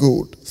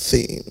good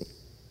thing.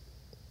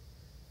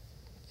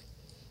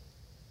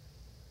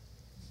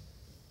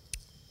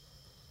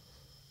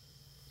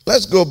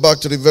 Let's go back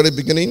to the very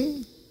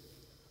beginning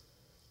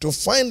to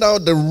find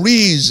out the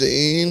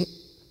reason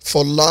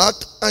for lack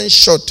and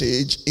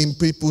shortage in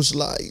people's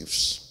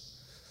lives.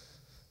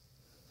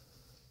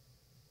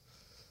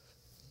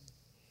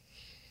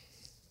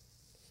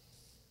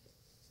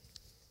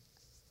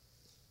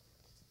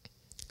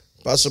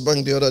 Pastor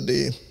Bank, the other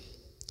day,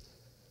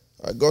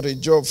 I got a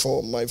job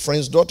for my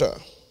friend's daughter.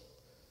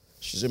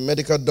 She's a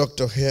medical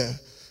doctor here.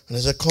 And I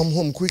said, come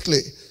home quickly.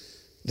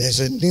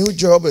 There's a new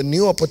job, a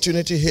new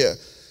opportunity here.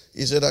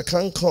 He said, I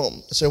can't come.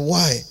 I said,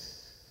 why?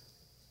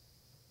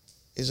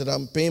 He said,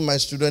 I'm paying my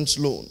student's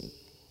loan.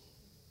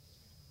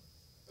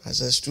 I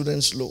said,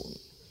 student's loan?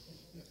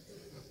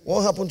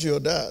 What happened to your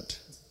dad?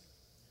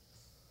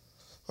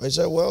 I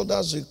said, well,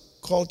 that's the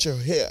culture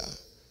here.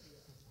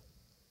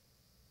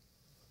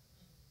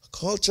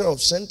 Culture of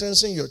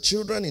sentencing your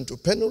children into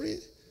penury.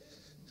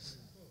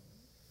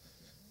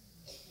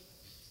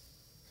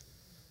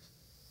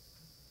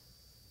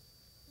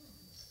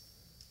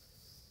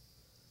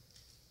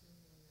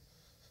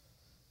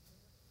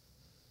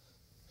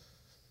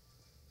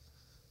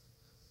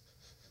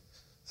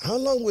 How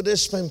long will they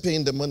spend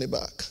paying the money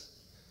back?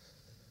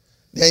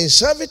 They're in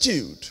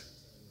servitude.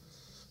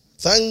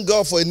 Thank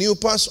God for a new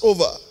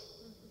Passover.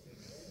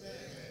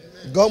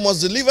 God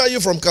must deliver you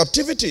from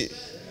captivity.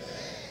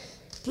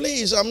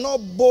 Please, I'm not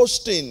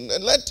boasting.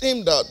 And let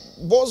him that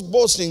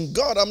boast in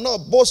God. I'm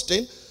not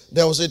boasting.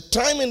 There was a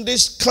time in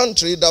this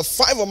country that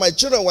 5 of my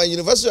children were in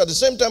university at the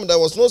same time. There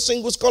was no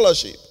single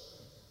scholarship.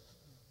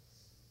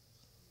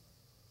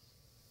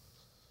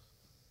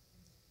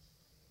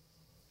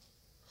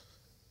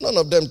 None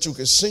of them took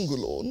a single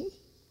loan.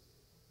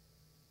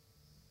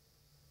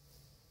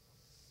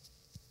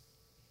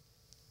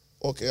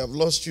 Okay, I've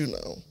lost you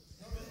now.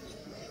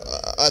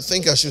 I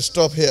think I should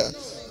stop here.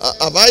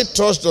 Have I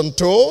touched on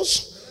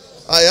toes?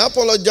 I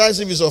apologize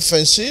if it's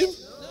offensive.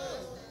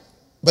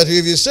 But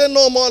if you say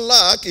no more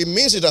lack, it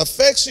means it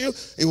affects you.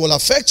 It will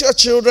affect your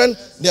children.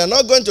 They are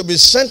not going to be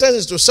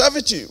sentenced to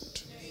servitude.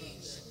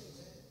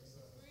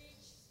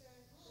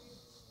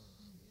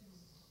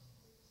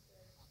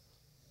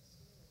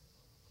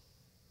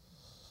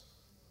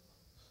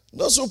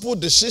 Those who put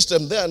the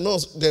system there know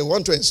they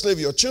want to enslave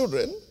your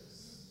children.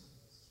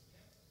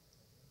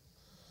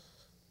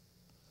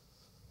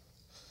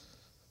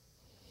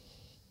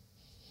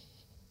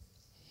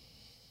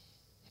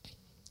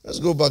 Let's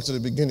go back to the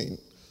beginning.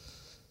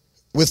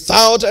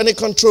 Without any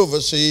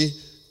controversy,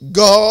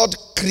 God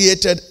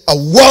created a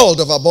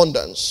world of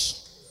abundance.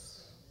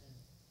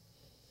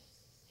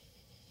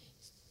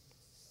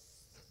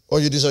 Or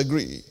you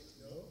disagree?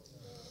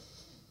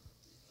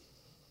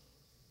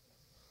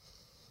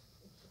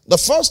 The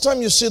first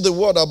time you see the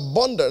word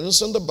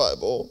abundance in the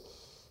Bible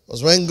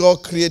was when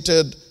God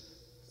created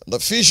the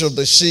fish of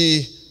the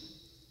sea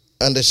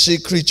and the sea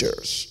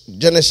creatures.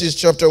 Genesis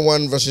chapter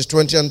 1 verses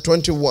 20 and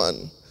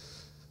 21.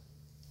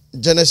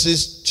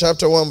 Genesis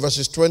chapter 1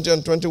 verses 20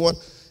 and 21.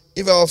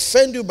 If I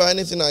offend you by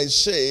anything I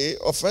say,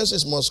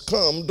 offenses must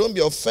come. Don't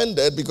be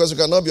offended because you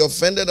cannot be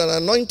offended and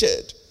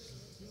anointed.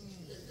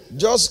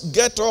 Just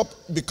get up,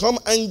 become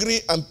angry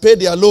and pay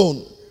their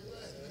loan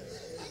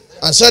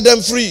and set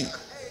them free.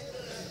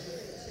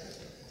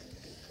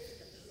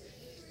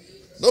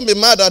 Don't be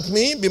mad at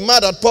me. Be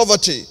mad at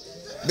poverty.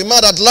 Be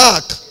mad at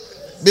lack.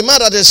 Be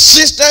mad at a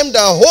system that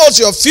holds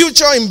your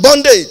future in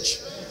bondage.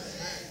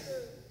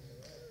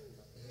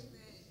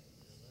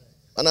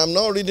 And I'm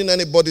not reading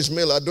anybody's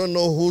mail. I don't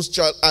know whose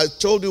child. I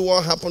told you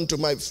what happened to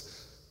my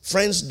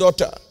friend's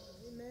daughter.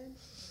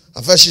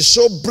 In fact, she's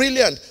so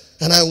brilliant.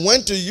 And I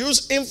went to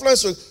use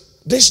influence.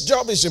 This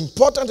job is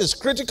important. It's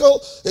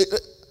critical.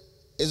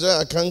 He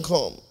said, I can't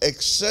come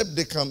except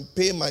they can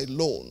pay my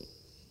loan.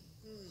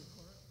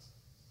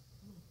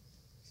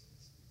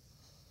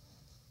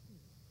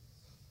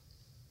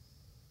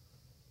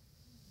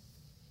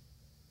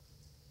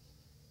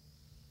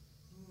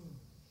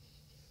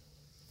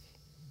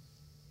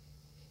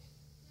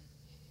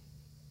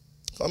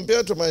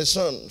 Compared to my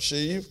son,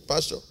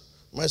 Pastor,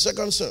 my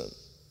second son.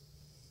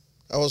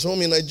 I was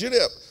home in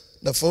Nigeria.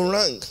 The phone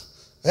rang.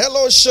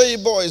 Hello,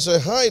 Sheyi boy. I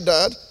said, hi,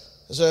 Dad.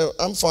 I said,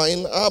 I'm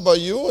fine. How about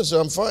you? I said,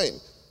 I'm fine.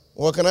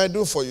 What can I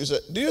do for you? He said,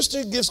 do you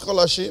still give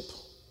scholarship?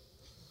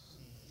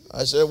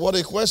 I said, what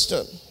a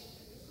question.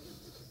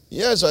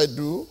 Yes, I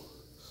do.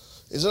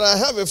 He said, I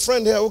have a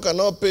friend here who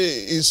cannot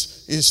pay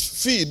his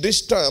fee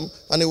this term,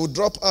 and he will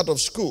drop out of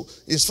school.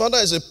 His father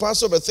is a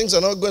pastor, but things are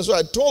not going. So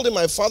I told him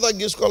my father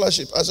gives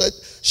scholarship. I said,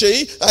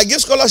 Sheyi, I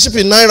give scholarship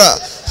in Naira.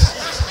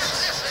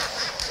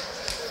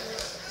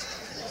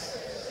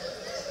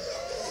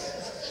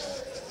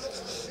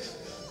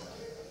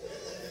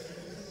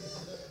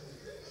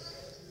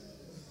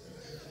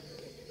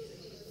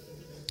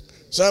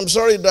 So I'm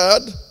sorry,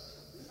 Dad.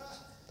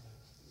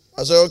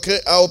 I said, okay,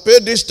 I'll pay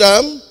this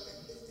term.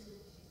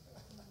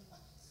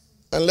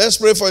 And let's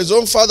pray for his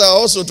own father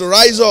also to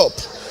rise up.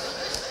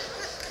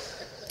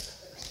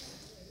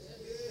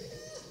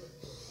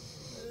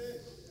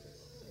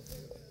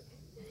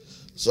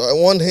 So I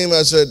warned him,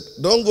 I said,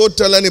 don't go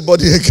tell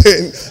anybody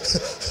again.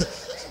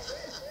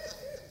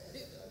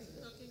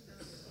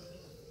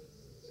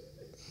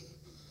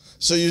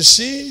 So you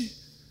see,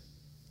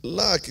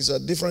 lack is a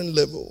different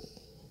level.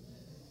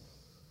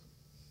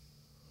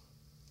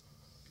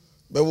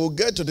 But we'll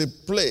get to the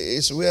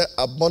place where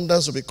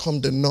abundance will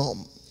become the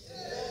norm.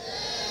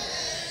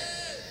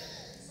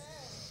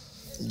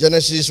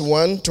 Genesis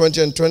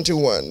 1:20 and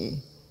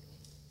 21.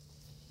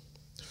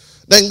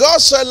 Then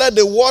God said, let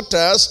the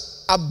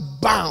waters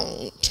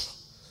abound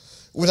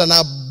with an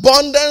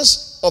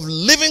abundance of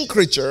living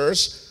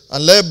creatures,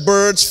 and let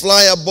birds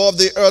fly above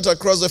the earth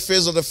across the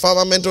face of the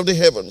firmament of the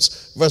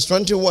heavens. Verse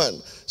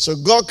 21. So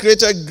God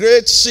created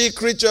great sea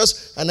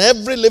creatures and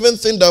every living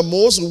thing that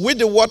moves, with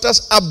the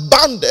waters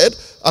abounded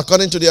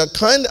according to their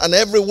kind, and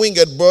every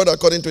winged bird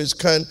according to his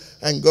kind.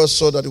 And God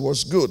saw that it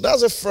was good.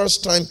 That's the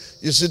first time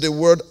you see the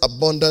word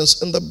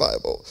abundance in the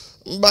Bible.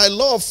 By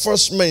law of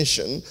first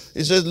mention,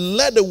 it says,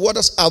 let the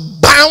waters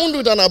abound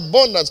with an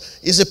abundance.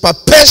 It's a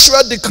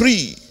perpetual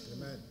decree.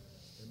 Amen.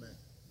 Amen.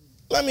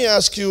 Let me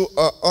ask you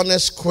an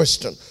honest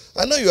question.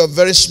 I know you are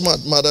very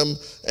smart, madam,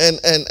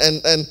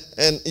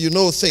 and you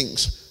know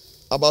things.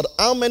 About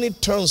how many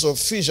tons of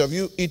fish have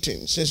you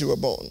eaten since you were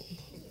born?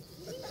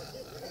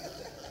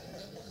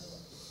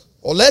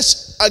 Or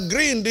let's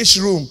agree in this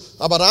room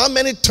about how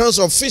many tons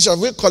of fish have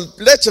we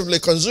collectively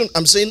consumed.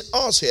 I'm saying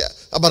us here.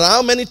 About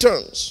how many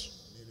tons?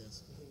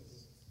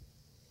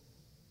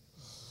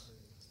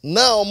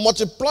 Now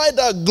multiply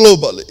that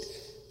globally.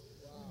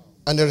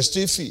 And there is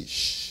still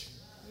fish.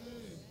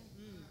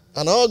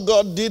 And all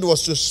God did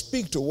was to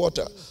speak to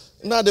water.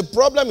 Now the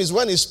problem is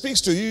when he speaks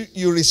to you,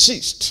 you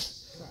resist.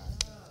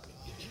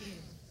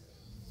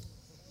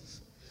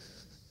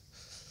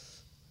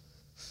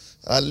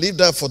 I'll leave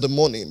that for the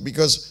morning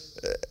because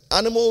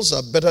animals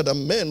are better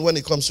than men when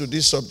it comes to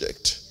this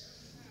subject.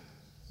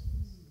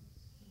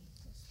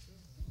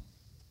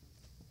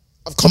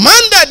 I've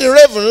commanded the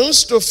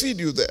ravens to feed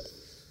you there.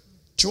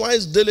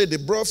 Twice daily they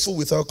brought food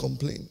without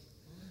complaint.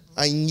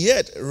 And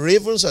yet,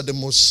 ravens are the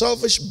most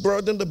selfish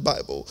bird in the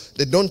Bible.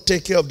 They don't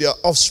take care of their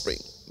offspring,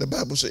 the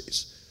Bible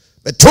says.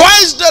 But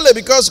twice daily,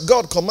 because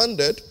God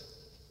commanded,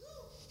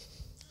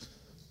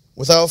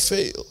 without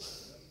fail.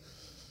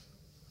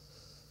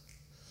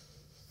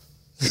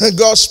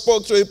 God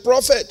spoke to a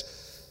prophet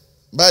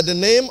by the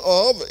name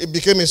of, it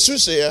became a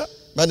soothsayer,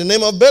 by the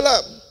name of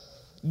Balaam.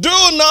 Do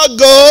not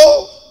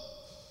go.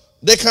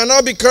 They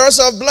cannot be cursed.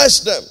 I've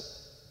blessed them.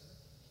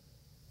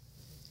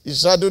 He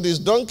saddled his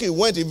donkey,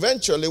 went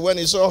eventually when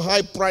he saw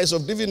high price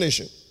of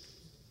divination.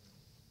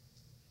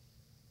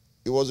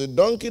 It was a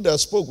donkey that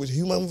spoke with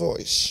human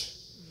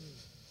voice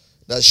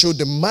that showed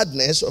the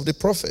madness of the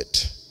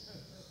prophet.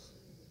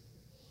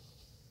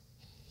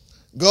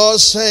 God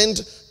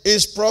sent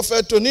his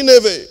prophet to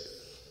Nineveh.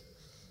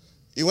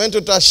 He went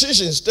to Tarshish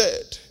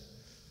instead.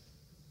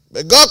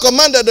 But God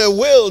commanded a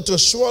whale to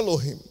swallow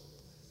him,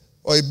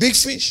 or a big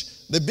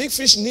fish. The big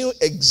fish knew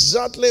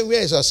exactly where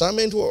his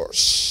assignment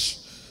was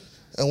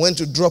and went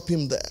to drop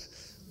him there.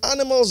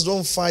 Animals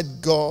don't fight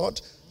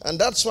God, and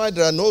that's why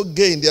there are no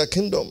gay in their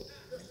kingdom.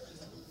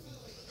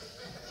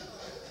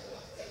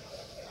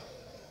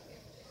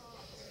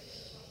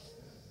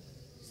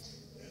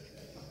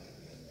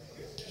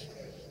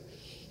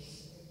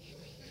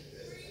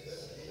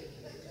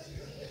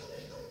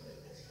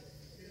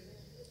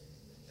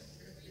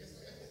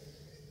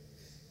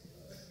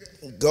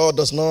 God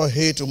does not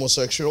hate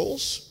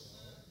homosexuals.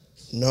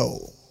 No.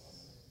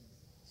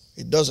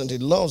 He doesn't. He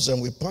loves them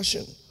with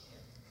passion.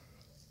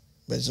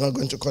 But he's not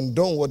going to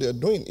condone what they're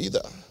doing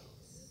either.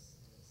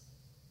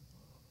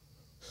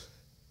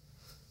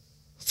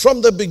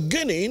 From the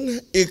beginning,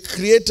 he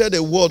created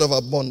a world of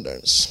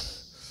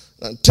abundance.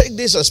 Now take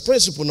this as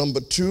principle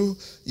number 2.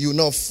 You will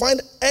not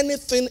find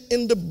anything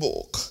in the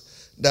book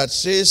that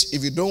says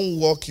if you don't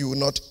walk, you will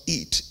not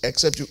eat,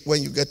 except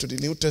when you get to the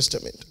New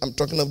Testament. I'm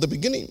talking of the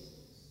beginning.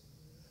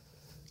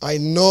 I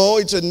know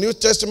it's a New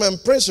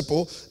Testament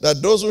principle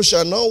that those who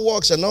shall not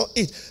walk shall not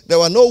eat. There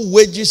were no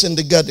wages in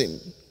the garden.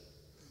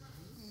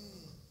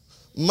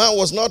 Man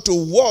was not to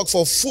work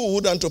for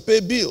food and to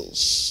pay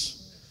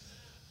bills.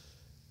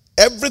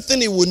 Everything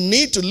he would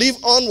need to live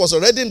on was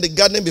already in the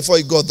garden before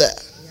he got there.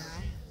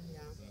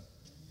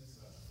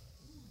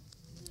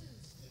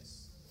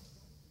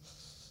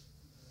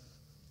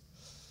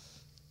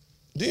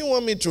 Do you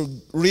want me to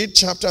read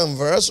chapter and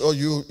verse, or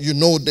you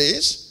know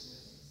this?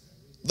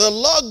 The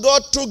Lord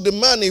God took the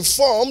man he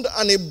formed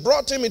and he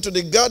brought him into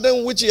the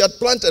garden which he had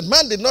planted.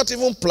 Man did not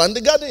even plant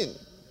the garden.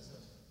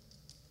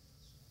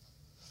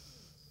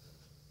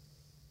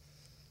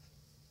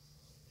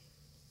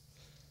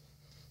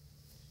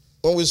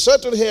 When we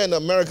settled here in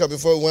America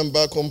before we went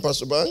back home,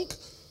 Pastor Bank,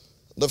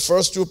 the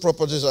first 2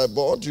 properties I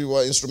bought, you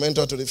were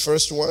instrumental to the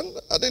first one.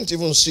 I didn't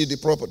even see the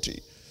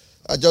property.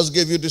 I just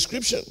gave you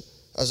description.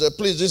 I said,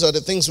 please, these are the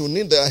things we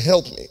need there.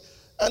 Help me.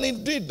 And he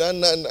did.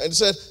 And he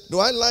said, do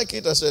I like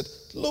it? I said,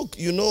 look,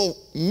 you know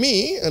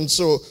me. And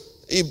so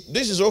if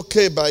this is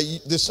okay by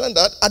the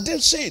standard, I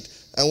didn't see it.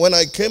 And when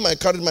I came, I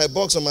carried my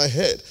box on my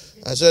head.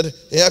 I said,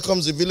 here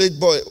comes the village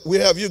boy.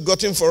 Where have you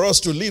gotten for us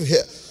to live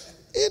here?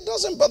 It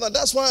doesn't bother.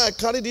 That's why I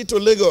carried it to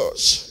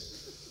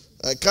Lagos.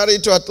 I carried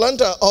it to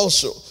Atlanta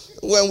also.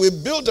 When we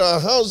built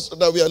our house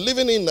that we are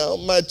living in now,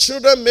 my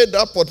children made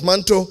that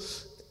portmanteau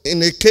in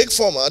a cake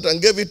format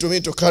and gave it to me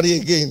to carry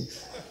again.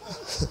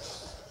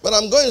 But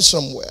I'm going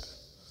somewhere.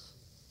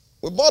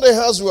 We bought a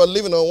house, we were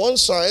living on one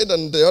side,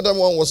 and the other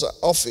one was an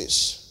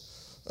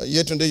office.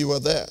 Yesterday you were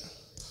there.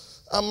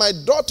 And my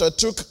daughter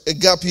took a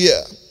gap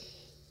year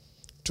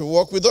to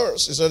work with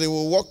us. He said he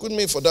will work with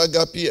me for that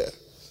gap year.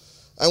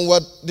 And we're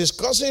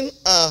discussing,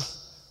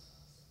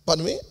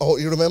 pardon me? Oh,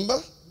 you remember?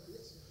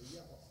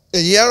 A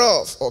year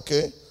off,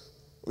 okay.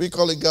 We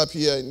call it gap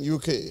year in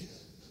UK.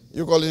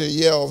 You call it a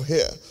year off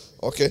here,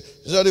 okay.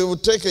 He said he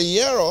would take a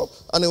year off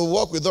and he will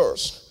work with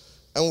us.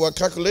 And we're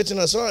calculating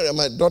a salary. And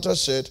my daughter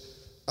said,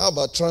 how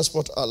about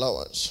transport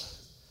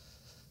allowance?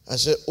 I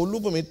said,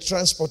 Olubumi,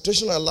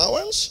 transportation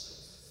allowance?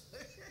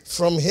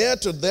 From here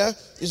to there?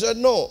 He said,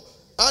 no.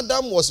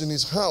 Adam was in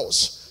his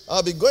house.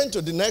 I'll be going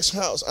to the next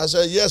house. I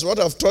said, yes, what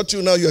I've taught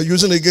you now you're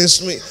using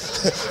against me.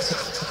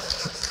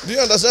 Do you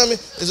understand me?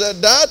 He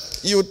said, Dad,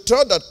 you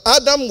thought that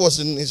Adam was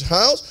in his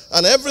house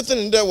and everything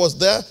in there was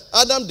there.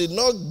 Adam did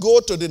not go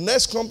to the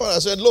next compound. I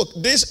said, look,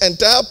 this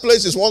entire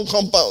place is one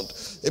compound.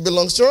 It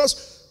belongs to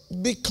us.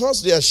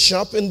 Because they are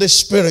sharp in the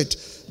spirit.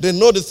 They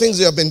know the things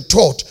they have been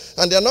taught.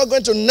 And they are not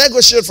going to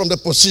negotiate from the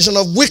position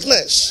of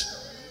weakness.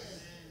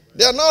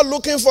 They are not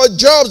looking for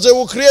jobs. They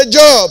will create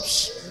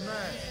jobs.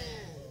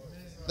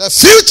 The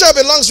future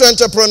belongs to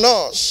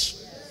entrepreneurs.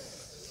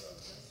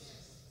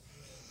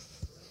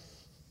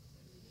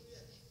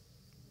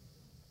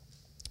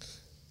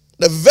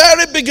 The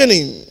very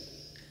beginning,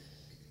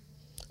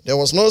 there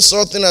was no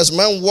such thing as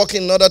man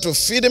working in order to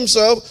feed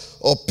himself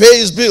or pay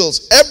his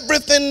bills.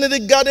 Everything in the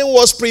garden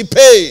was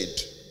prepaid.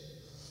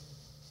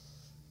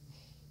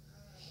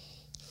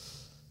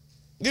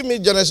 Give me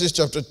Genesis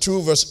chapter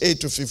 2, verse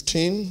 8 to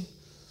 15.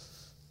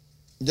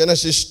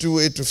 Genesis 2,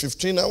 8 to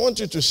 15. I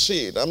want you to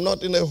see it. I'm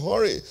not in a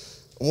hurry.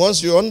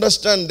 Once you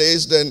understand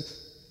this, then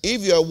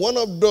if you are one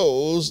of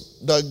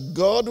those that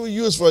God will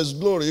use for his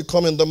glory, you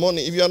come in the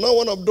morning. If you are not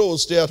one of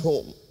those, stay at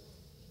home.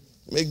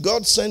 May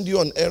God send you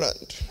on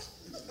errand.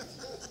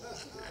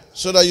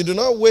 So that you do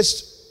not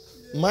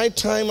waste my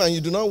time and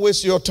you do not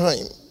waste your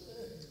time.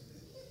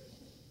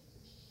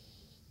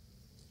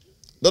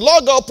 The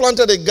Lord God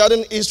planted a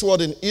garden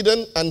eastward in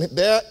Eden, and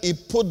there he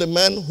put the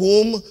man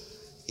whom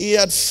he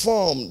had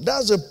formed.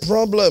 That's a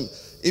problem.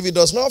 If he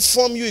does not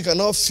form you, he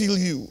cannot fill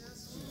you.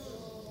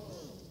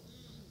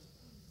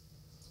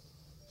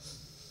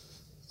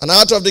 And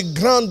out of the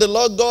ground the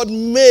Lord God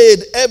made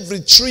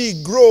every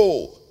tree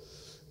grow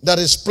that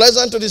is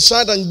pleasant to the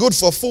sight and good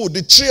for food.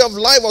 The tree of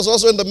life was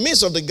also in the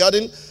midst of the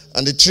garden,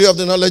 and the tree of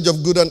the knowledge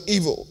of good and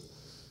evil.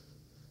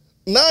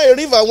 Now a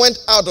river went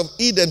out of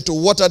Eden to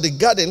water the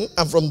garden,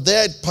 and from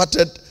there it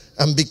parted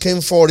and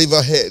became 4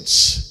 river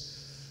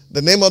heads.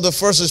 The name of the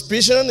first is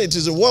Pishon. It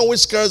is the one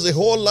which carries the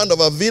whole land of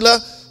Avila,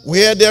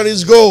 where there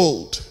is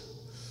gold.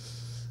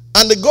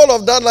 And the gold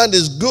of that land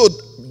is good.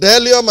 The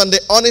helium and the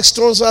onyx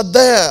stones are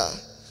there.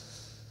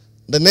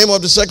 The name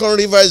of the second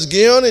river is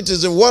Gihon. It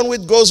is the one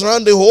which goes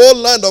around the whole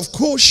land of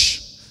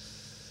Cush.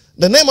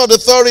 The name of the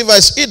third river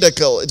is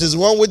Hiddekel. It is the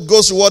one which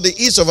goes toward the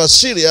east of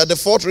Assyria. The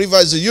fourth river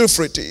is the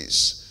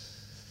Euphrates.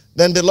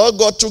 Then the Lord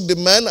God took the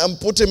man and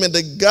put him in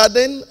the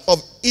garden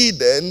of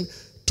Eden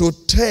to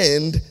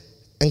tend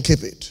and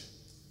keep it.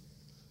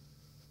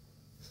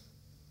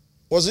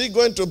 Was he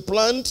going to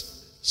plant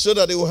so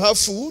that he will have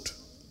food?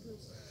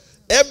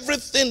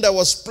 Everything that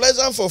was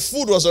pleasant for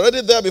food was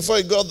already there before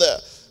he got there.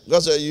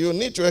 God said, you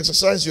need to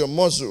exercise your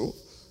muscle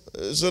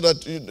so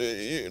that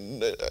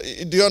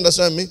do you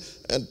understand me?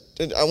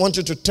 And I want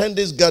you to tend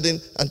this garden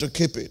and to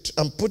keep it.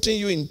 I'm putting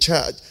you in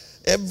charge.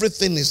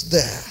 Everything is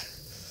there.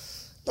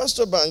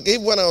 Pastor Bank,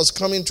 even when I was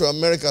coming to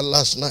America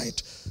last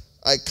night,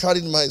 I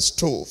carried my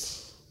stove.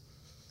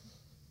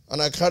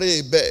 And I carried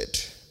a bed.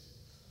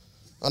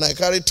 And I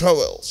carried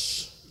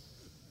towels.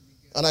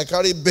 And I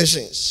carried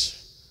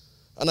basins.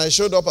 And I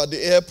showed up at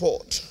the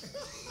airport.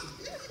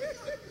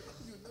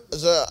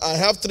 So I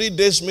have 3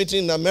 days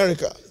meeting in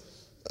America.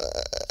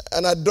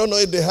 And I don't know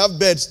if they have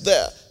beds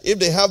there. if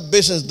they have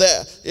basins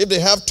there, if they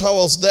have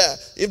towels there,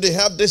 if they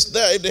have this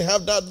there, if they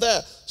have that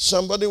there,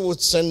 somebody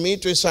would send me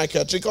to a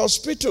psychiatric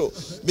hospital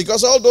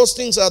because all those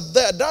things are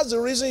there. That's the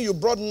reason you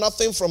brought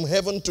nothing from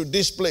heaven to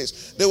this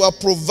place. They were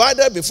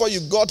provided before you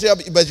got here,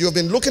 but you've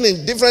been looking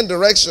in different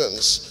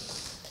directions.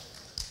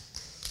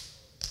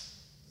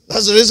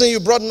 That's the reason you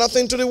brought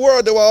nothing to the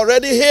world. They were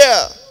already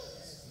here.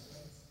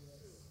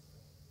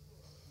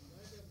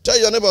 Tell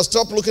your neighbor,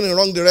 stop looking in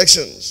wrong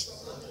directions.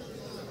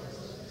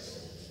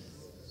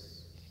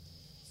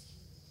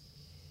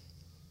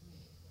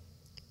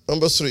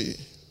 Number 3.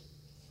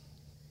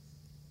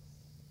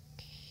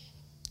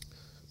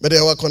 But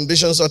there were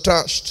conditions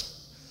attached.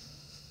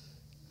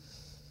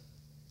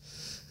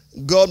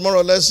 God more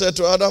or less said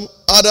to Adam,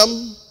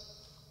 Adam,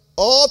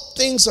 all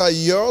things are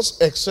yours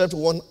except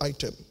one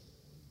item.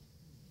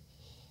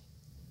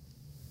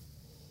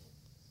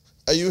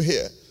 Are you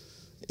here?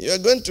 You are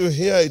going to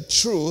hear a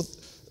truth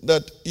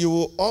that you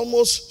will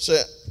almost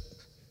say,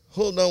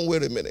 hold on,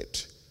 wait a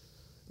minute.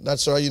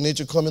 That's why you need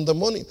to come in the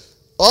morning.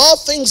 All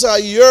things are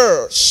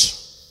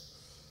yours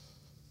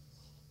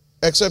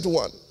except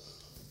one.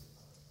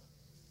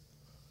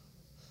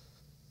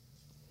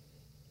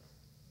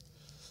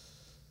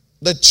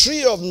 The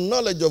tree of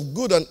knowledge of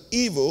good and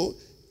evil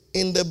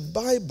in the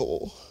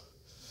Bible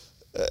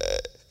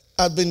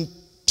had been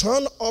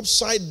turned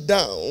upside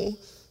down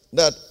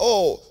that,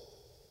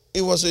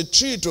 it was a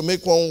tree to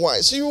make one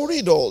wise. So you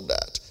read all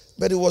that.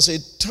 But it was a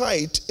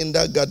tithe in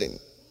that garden.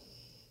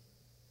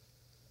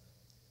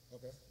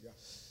 Okay, yeah.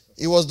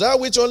 It was that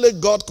which only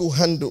God could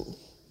handle.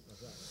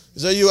 He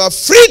said, you are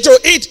free to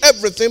eat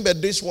everything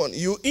but this one.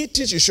 You eat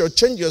it, you shall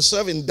change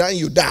yourself, and then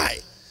you die.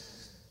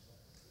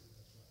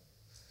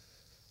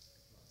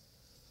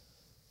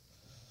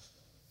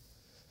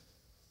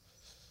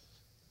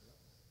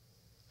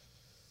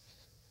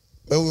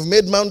 But we've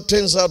made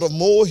mountains out of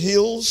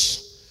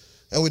molehills,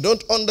 and we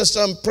don't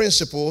understand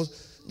principles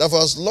that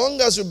for as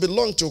long as you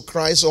belong to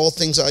Christ, all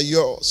things are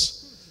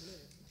yours.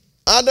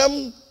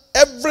 Adam,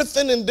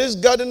 everything in this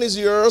garden is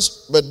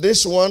yours, but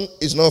this one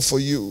is not for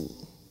you.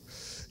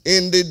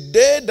 In the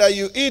day that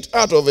you eat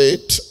out of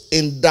it,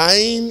 in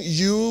dying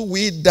you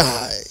will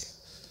die.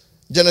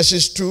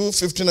 Genesis 2,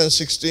 15 and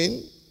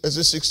 16. Is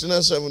it 16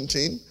 and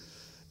 17?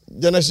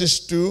 Genesis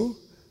 2,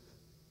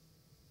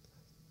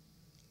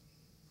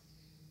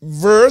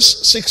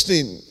 verse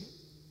 16.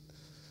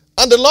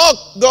 And the Lord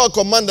God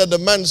commanded the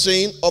man,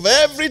 saying, of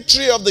every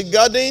tree of the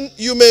garden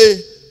you may,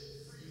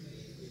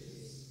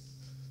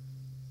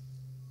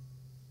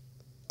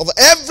 of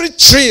every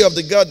tree of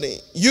the garden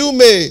you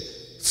may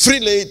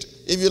freely eat.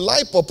 If you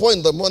like pawpaw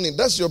in the morning,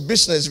 that's your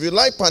business. If you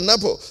like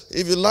pineapple,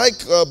 if you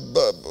like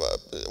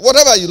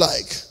whatever you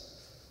like.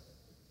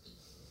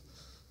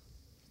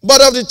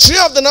 But of the tree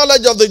of the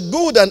knowledge of the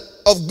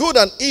good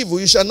and evil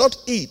you shall not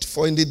eat,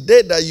 for in the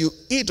day that you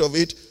eat of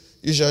it,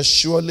 you shall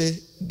surely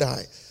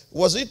die.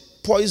 Was it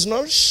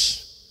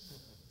poisonous?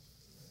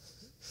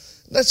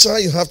 That's why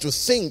you have to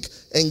think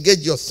and get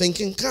your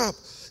thinking cap.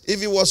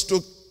 If it was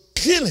to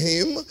kill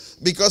him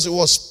because it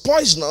was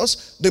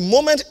poisonous, the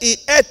moment he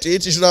ate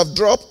it, he should have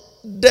dropped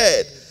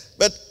dead.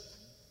 But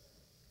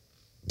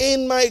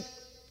in my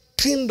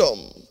kingdom,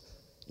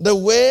 the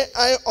way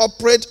I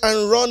operate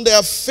and run the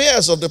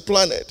affairs of the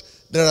planet,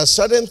 there are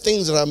certain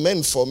things that are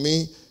meant for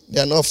me,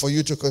 they are not for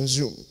you to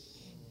consume.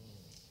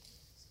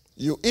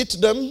 You eat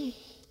them,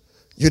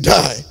 you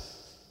die.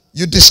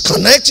 You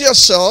disconnect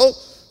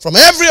yourself from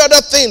every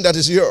other thing that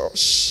is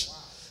yours.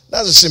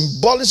 That's the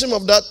symbolism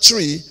of that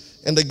tree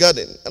in the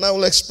garden. And I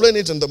will explain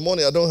it in the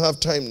morning. I don't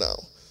have time now.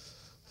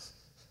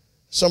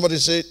 Somebody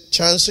say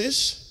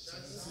chances,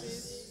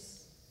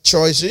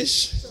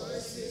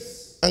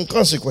 choices, and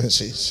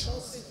consequences.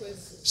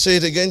 Say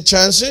it again.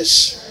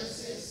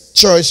 Chances,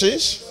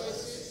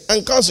 choices,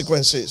 and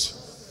consequences.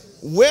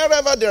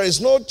 Wherever there is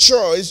no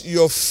choice,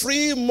 your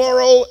free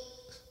moral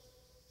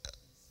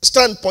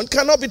standpoint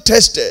cannot be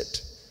tested.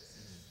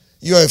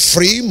 You are a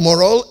free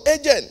moral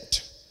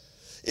agent.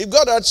 If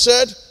God had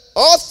said,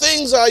 all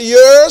things are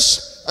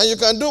yours and you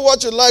can do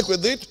what you like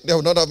with it, they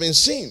would not have been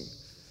seen.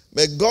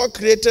 But God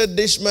created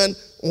this man,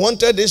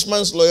 wanted this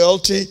man's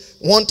loyalty,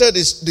 wanted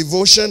his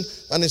devotion,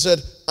 and he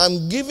said,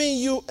 I'm giving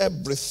you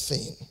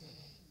everything.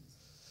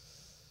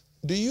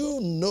 Do you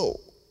know,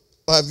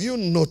 or have you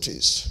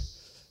noticed,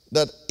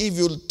 that if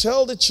you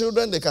tell the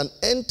children they can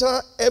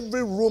enter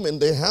every room in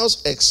the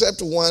house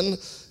except one,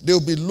 they'll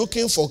be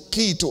looking for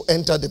key to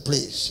enter the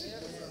place?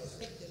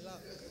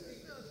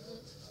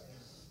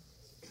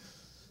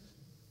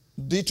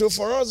 Ditto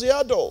for us, the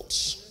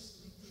adults.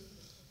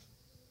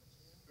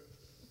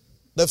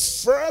 The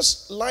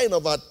first line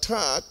of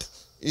attack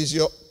is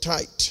your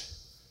tithe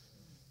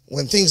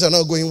when things are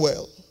not going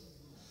well.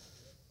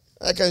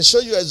 I can show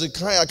you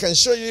Hezekiah, I can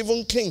show you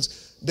even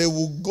kings. They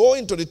will go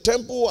into the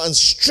temple and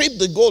strip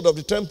the gold of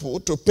the temple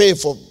to pay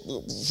for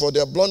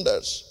their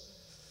blunders.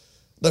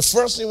 The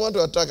first thing you want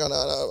to attack, a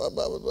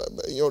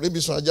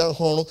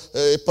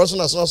person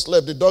has not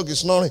slept, the dog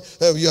is snoring.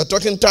 You are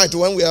talking tight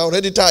when we are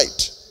already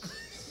tight.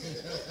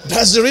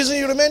 That's the reason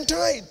you remain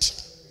tight.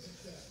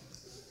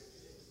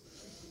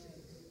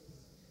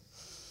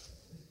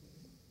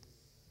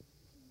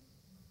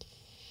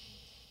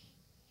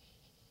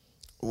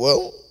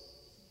 Well,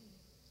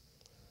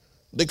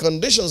 the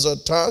conditions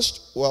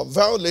attached were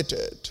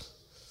violated.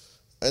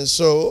 And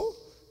so,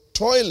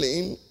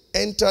 toiling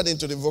entered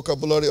into the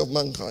vocabulary of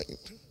mankind.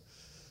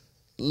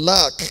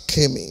 Lack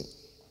came in.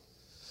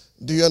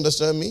 Do you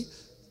understand me?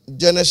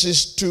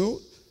 Genesis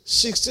 2,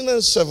 16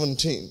 and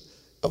 17.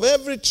 Of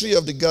every tree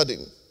of the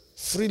garden,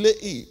 freely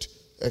eat,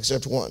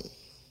 except one.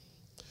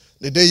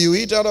 The day you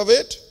eat out of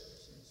it,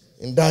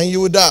 in dying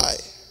you will die.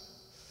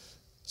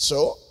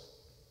 So,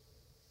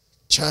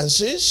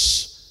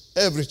 chances,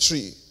 every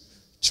tree.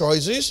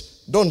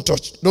 Choices, don't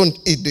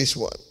eat this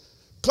one.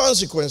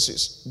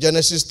 Consequences,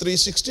 Genesis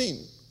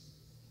 3:16.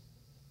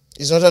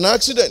 It's not an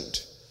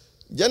accident.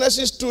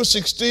 Genesis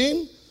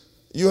 2:16,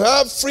 you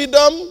have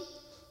freedom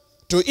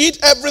to eat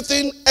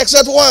everything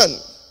except one.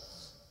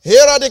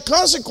 Here are the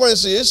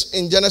consequences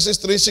in Genesis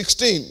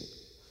 3:16.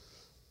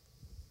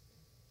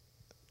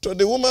 To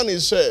the woman he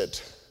said,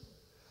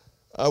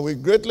 I will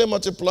greatly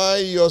multiply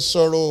your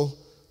sorrow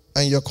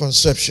and your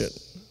conception.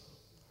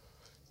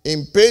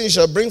 In pain you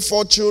shall bring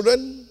forth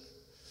children.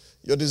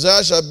 Your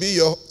desire shall be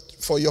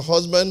for your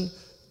husband,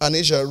 and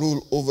he shall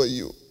rule over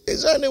you.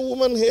 Is there any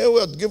woman here who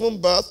had given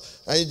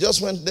birth and you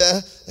just went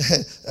there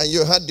and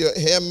you had your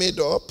hair made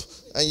up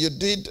and you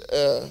did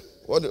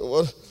what?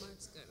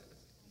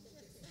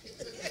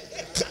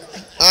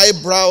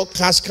 Eyebrow,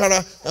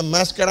 cascara, and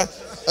mascara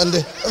on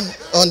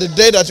the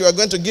day that you are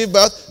going to give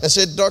birth and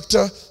say,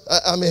 Doctor,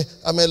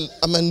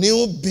 I'm a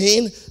new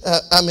being.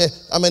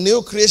 I'm a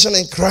new creation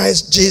in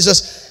Christ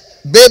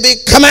Jesus.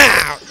 Baby, come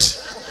out.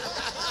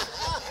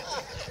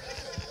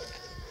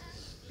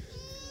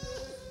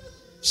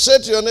 Say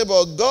to your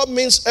neighbor, God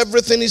means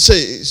everything he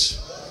says.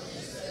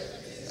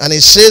 And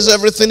he says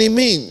everything he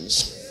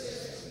means.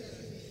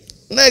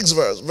 Next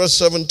verse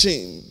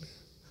 17.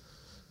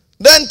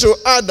 Then to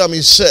Adam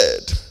he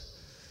said,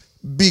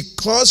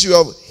 because you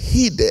have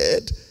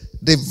heeded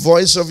the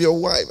voice of your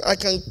wife. I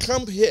can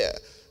come here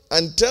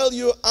and tell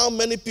you how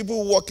many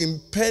people walk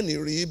in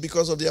penury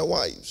because of their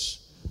wives.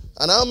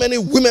 And how many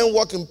women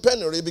walk in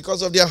penury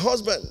because of their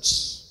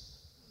husbands.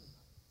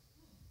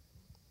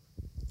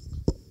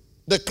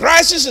 The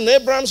crisis in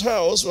Abraham's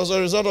house was a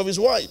result of his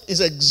wife. It's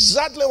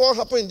exactly what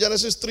happened in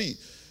Genesis 3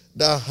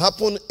 that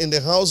happened in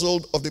the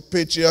household of the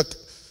patriarch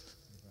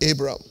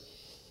Abraham.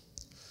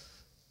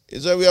 He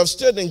said, we have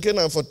stayed in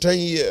Canaan for 10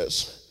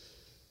 years.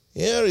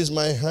 Here is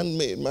my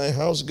handmaid, my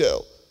house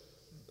girl.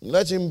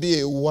 Let him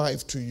be a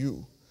wife to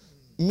you.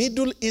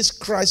 Middle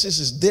East crisis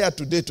is there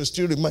today to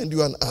still remind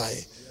you and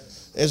I.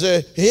 He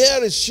said,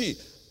 here is she.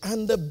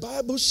 And the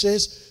Bible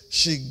says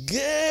she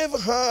gave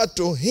her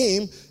to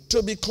him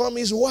to become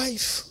his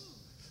wife.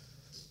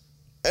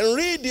 And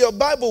read your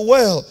Bible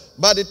well.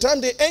 By the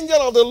time the angel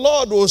of the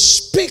Lord will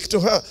speak to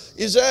her,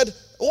 he said,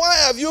 why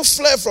have you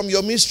fled from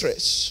your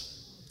mistress?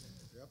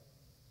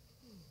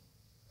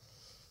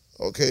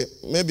 Okay,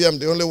 maybe I'm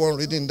the only one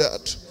reading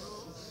that.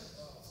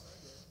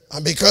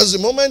 And because the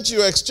moment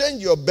you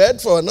exchange your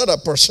bed for another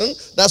person,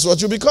 that's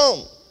what you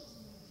become.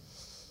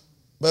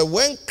 But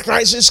when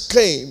crisis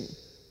came,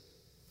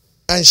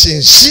 and she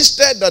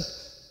insisted that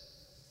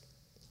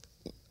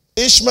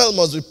Ishmael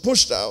must be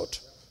pushed out,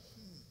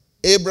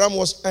 Abraham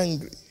was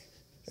angry.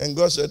 And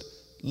God said,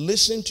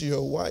 listen to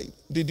your wife.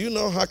 Did you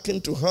not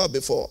hearken to her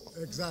before?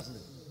 Exactly.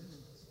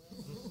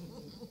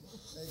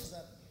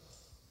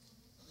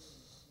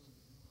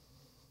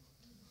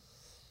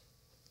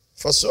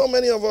 For so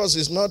many of us,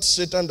 it's not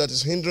Satan that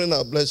is hindering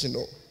our blessing.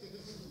 No.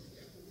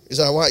 It's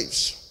our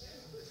wives.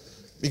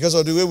 Because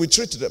of the way we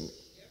treat them.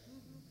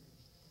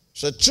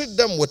 So treat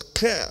them with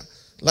care,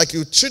 like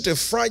you treat a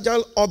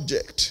fragile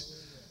object.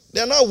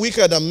 They are not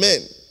weaker than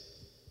men.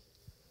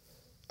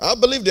 I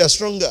believe they are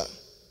stronger.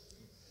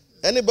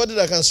 Anybody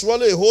that can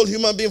swallow a whole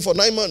human being for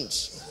 9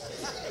 months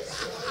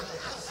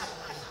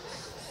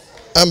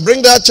and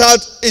bring that child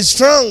is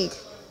strong.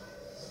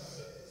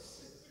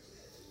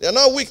 They are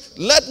not weak.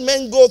 Let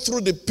men go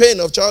through the pain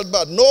of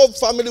childbirth. No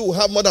family will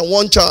have more than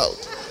one child.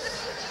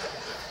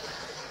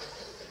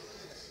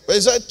 But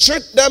he said,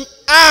 treat them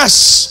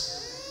as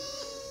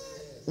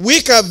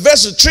weaker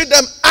vessels. Treat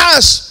them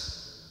as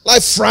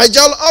like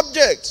fragile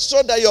objects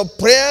so that your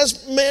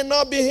prayers may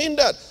not be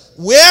hindered.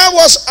 Where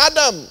was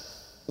Adam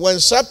when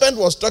serpent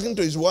was talking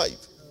to his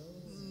wife?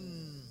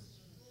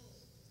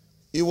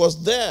 He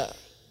was there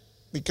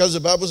because the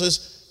Bible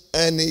says,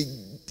 and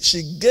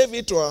she gave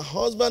it to her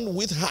husband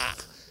with her,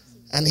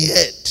 and he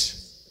ate.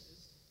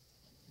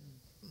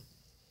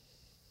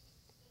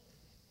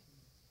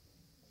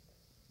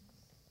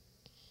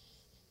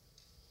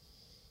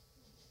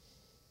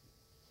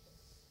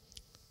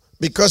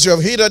 Because you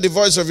have heeded the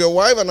voice of your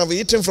wife and have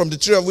eaten from the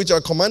tree of which I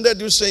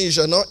commanded you, saying you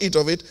shall not eat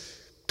of it,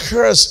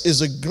 cursed is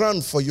the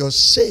ground for your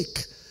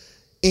sake.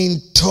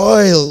 In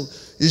toil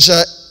you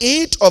shall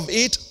eat of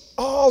it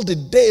all the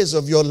days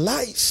of your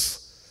life.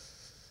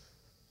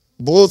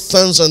 Both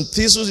thorns and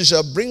thistles you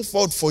shall bring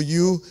forth for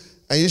you,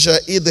 and you shall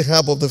eat the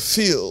herb of the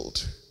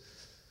field.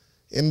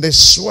 In the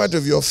sweat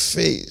of your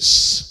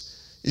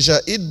face you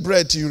shall eat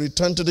bread till you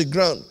return to the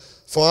ground.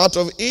 For out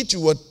of it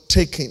you were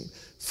taken,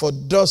 for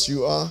dust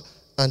you are,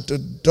 and to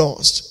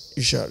dust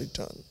you shall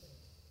return.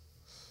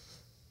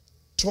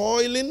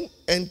 Toiling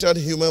entered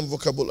human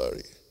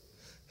vocabulary.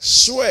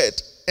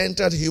 Sweat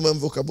entered human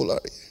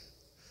vocabulary.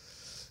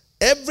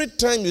 Every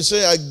time you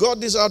say, I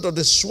got this out of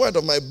the sweat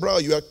of my brow,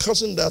 you are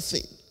cursing that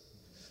thing.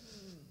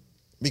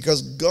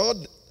 Because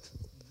God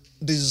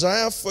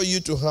desires for you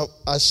to have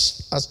a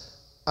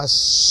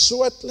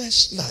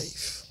sweatless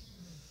life.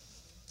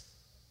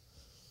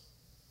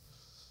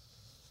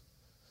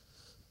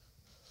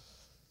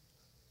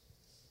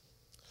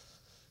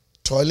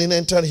 Toiling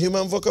entered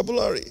human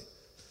vocabulary.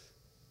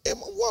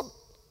 What?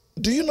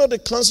 Do you know the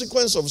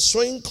consequence of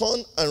sowing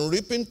corn and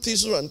reaping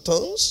thistles and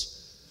thorns?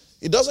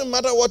 It doesn't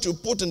matter what you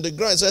put in the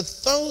ground. It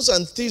says thorns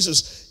and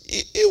thistles.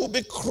 It will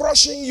be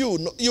crushing you.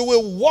 You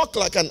will walk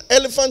like an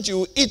elephant. You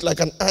will eat like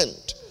an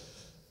ant.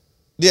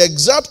 The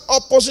exact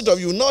opposite of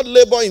you not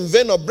labor in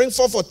vain or bring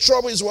forth for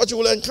trouble is what you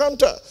will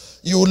encounter.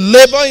 You will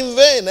labor in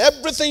vain.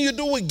 Everything you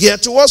do will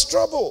get towards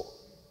trouble.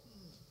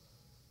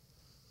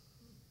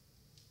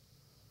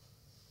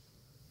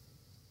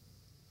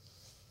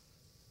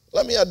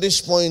 Let me at this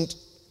point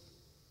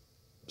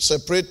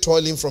separate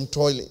toiling from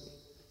toiling.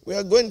 We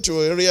are going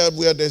to an area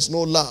where there's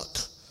no lack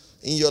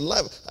in your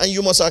life. And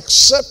you must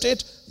accept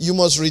it. You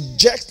must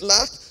reject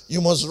lack.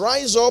 You must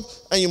rise up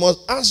and you must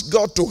ask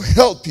God to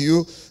help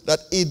you, that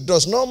it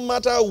does not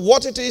matter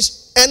what it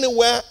is,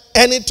 anywhere,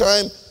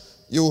 anytime,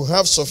 you will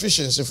have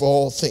sufficiency for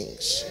all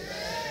things.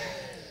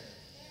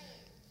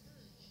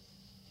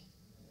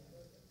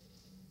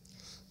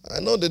 I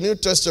know the New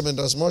Testament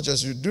as much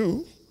as you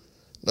do,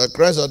 that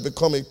Christ had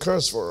become a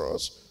curse for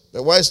us.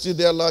 But why still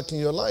there lack in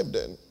your life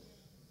then?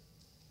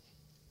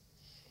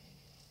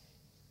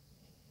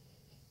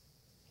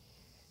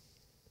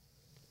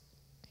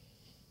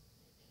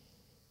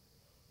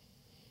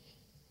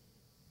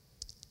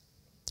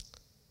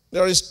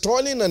 There is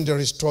toiling and there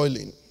is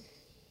toiling.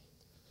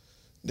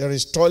 There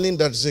is toiling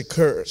that is a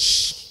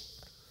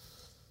curse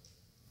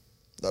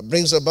that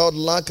brings about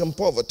lack and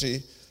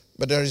poverty,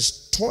 but there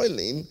is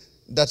toiling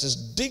that is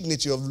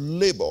dignity of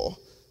labor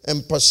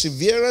and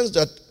perseverance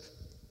that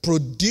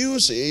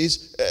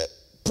produces a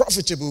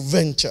profitable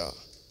venture.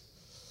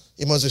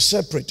 It must be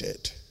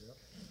separated.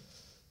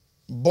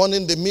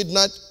 Burning the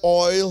midnight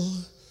oil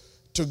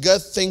to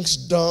get things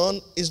done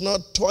is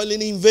not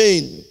toiling in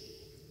vain.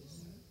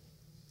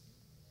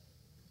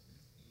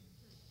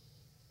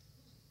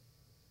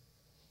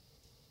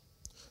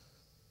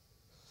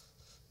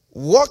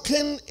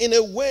 Walking in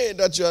a way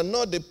that you are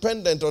not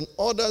dependent on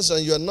others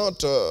and you are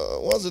not,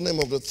 what's the name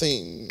of the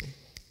thing?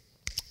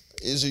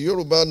 It's a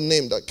Yoruba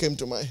name that came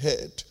to my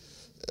head.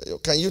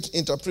 Can you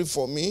interpret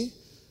for me?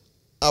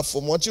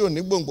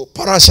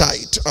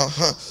 Parasite.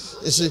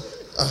 You see,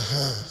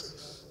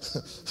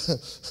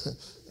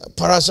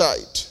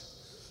 parasite.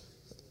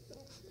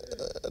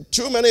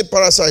 Too many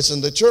parasites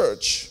in the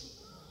church.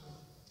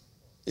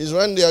 Is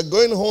when they are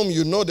going home,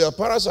 you know they are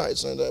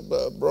parasites. And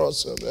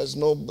bros, there's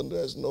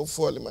no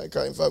fuel in my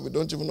car. In fact, we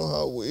don't even know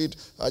how we eat.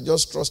 I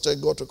just trusted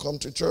God to come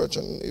to church,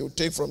 and He will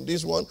take from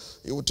this one.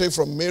 He will take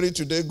from Mary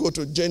today, go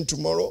to Jane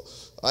tomorrow.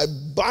 I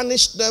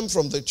banished them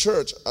from the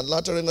church at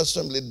Lateran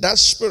Assembly. That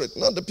spirit,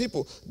 not the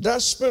people,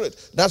 that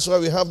spirit. That's why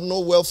we have no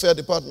welfare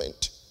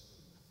department.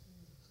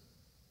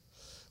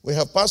 We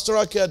have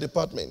pastoral care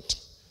department,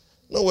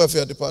 no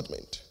welfare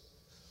department.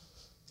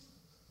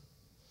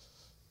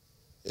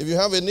 If you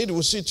have a need,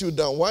 we'll sit you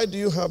down. Why do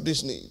you have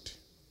this need?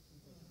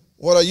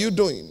 What are you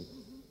doing?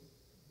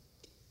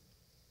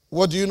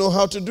 What do you know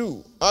how to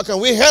do? How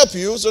can we help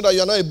you so that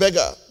you're not a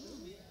beggar?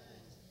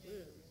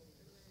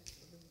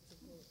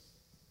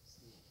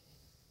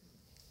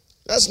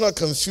 Let's not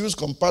confuse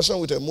compassion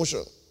with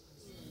emotion.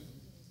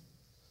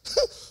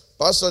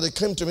 Pastor, they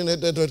came to me,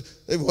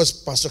 it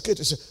was Pastor Kate.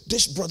 He said,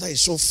 this brother is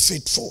so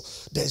faithful.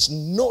 There's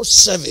no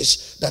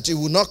service that he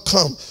will not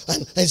come.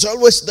 And he's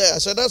always there. I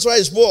said, that's why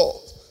he's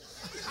poor.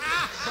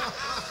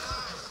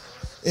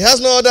 He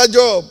has no other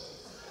job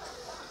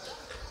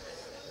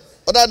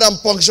other than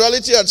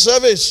punctuality at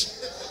service.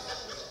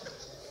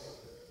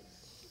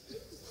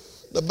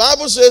 The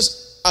Bible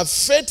says a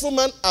faithful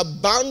man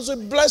abounds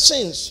with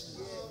blessings.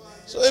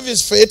 So if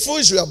he's faithful,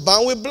 he should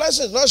abound with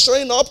blessings. Not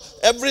showing up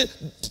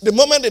the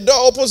moment the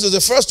door opens, is the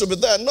first to be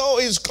there. No,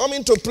 he's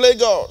coming to play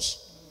God.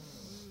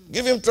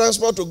 Give him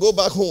transport to go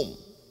back home.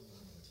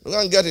 You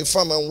can't get a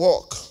farm and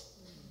walk.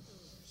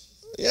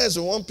 Yes,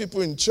 we want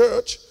people in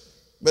church,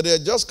 but they're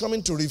just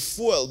coming to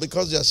refuel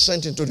because they are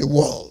sent into the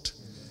world.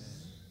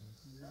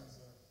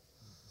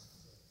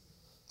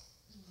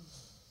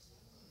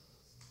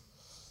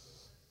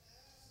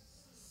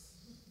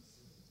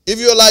 If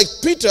you're like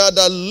Peter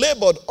that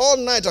labored all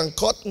night and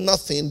caught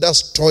nothing,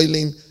 that's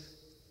toiling.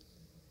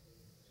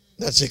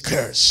 That's a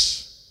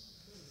curse.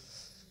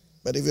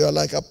 But if you're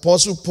like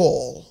Apostle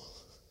Paul,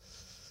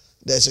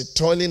 there's a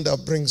toiling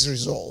that brings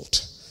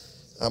result.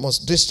 I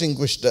must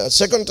distinguish that.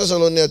 2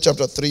 Thessalonians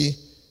chapter 3.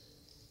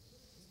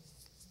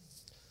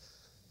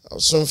 I'll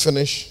soon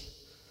finish.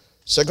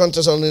 2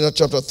 Thessalonians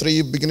chapter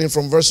 3, beginning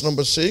from verse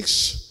number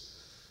 6.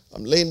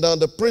 I'm laying down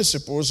the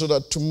principles so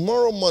that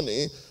tomorrow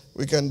morning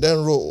we can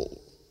then roll.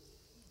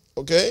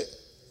 Okay?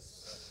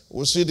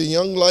 We see the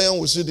young lion,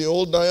 we see the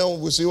old lion,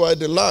 we see why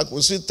they lack.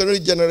 We see 3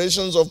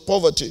 generations of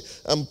poverty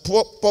and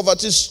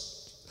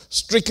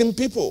poverty-stricken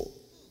people.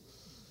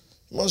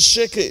 You must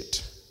shake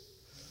it.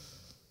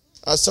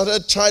 I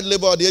started child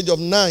labor at the age of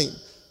 9.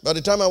 By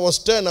the time I was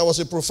 10, I was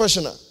a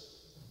professional.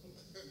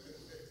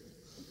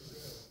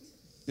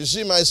 You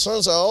see, my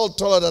sons are all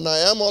taller than I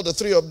am, all the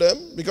 3 of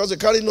them, because they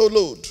carry no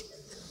load.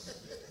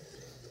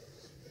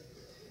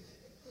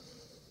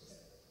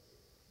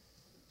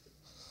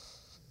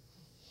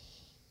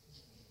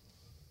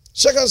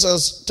 Second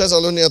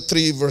Thessalonians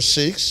 3 verse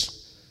 6.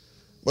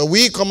 But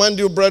we command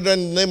you, brethren,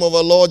 in the name of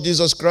our Lord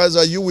Jesus Christ,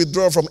 that you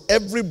withdraw from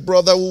every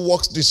brother who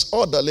walks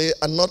disorderly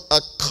and not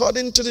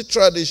according to the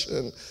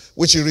tradition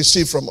which you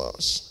received from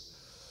us.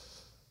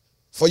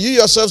 For you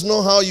yourselves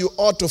know how you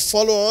ought to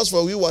follow us,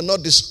 for we were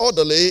not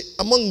disorderly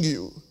among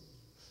you.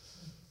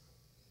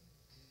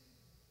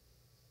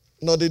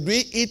 Nor did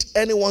we eat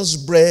anyone's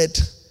bread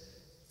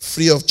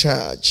free of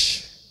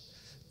charge.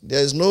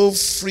 There is no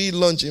free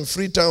lunch in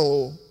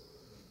Freetown.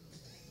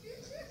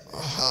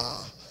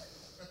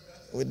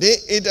 We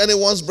didn't eat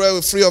anyone's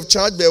bread free of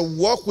charge, but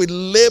work with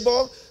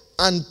labor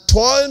and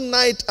toil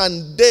night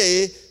and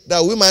day,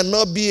 that we might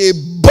not be a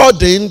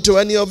burden to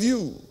any of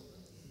you.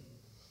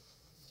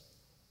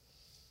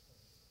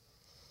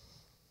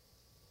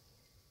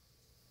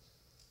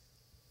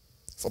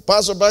 For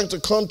Pastor Bank to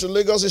come to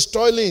Lagos is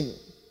toiling.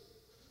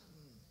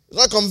 It's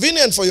not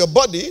convenient for your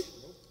body,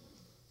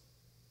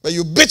 but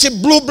you beat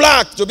it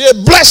blue-black to be a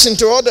blessing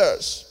to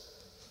others.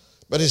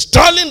 But it's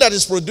toiling that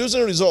is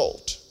producing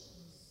result.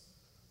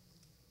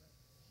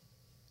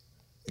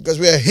 Because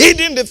we are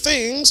hiding the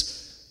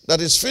things that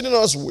is feeding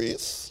us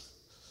with.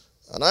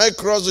 And I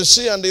cross the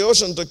sea and the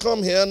ocean to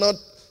come here, not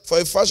for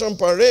a fashion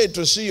parade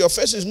to see your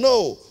faces.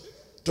 No.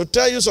 To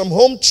tell you some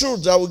home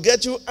truths that will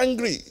get you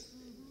angry.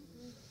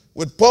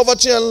 With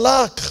poverty and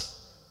lack.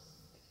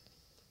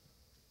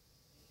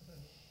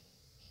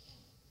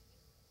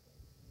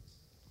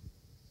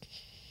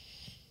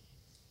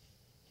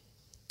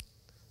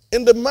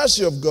 In the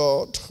mercy of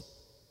God,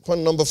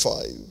 point number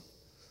 5,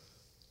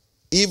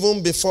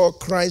 even before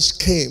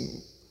Christ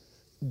came,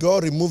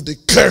 God removed the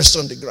curse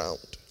on the ground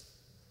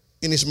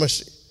in his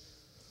mercy.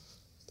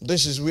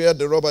 This is where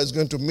the rubber is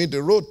going to meet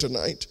the road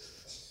tonight,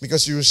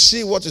 because you will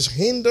see what is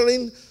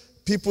hindering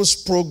people's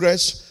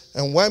progress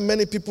and why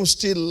many people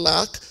still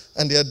lack,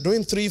 and they are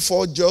doing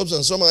 3-4 jobs,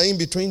 and some are in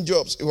between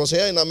jobs. It was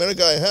here in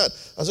America I had.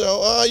 I said,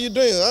 "Oh, how are you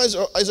doing?" I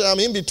said, "I'm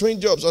in between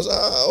jobs." I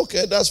said,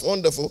 "Okay, that's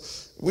wonderful.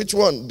 Which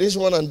one? This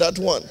one and that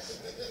one."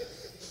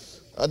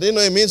 I didn't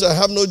know it means I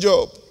have no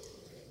job.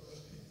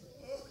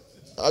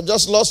 I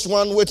just lost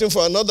one waiting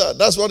for another.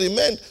 That's what it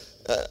meant.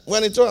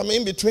 When he told I'm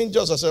in between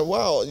jobs, I said,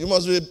 "Wow, you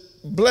must be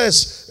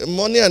blessed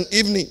morning and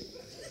evening."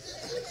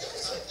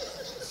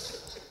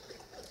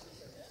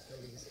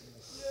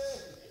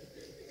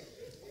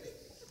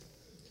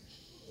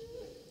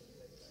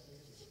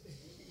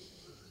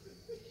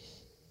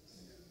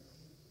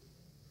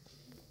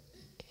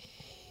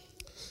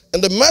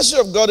 And the mercy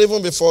of God,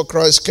 even before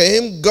Christ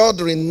came, God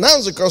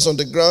renounced the curse on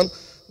the ground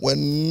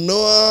when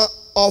Noah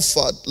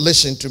offered,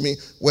 listen to me,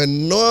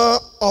 when Noah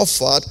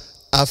offered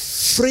a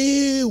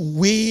free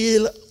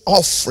will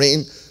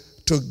offering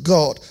to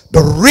God.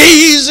 The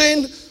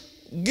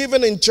reason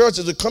given in church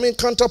is becoming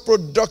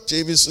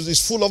counterproductive is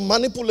full of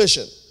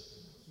manipulation,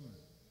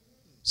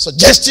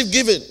 suggestive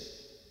giving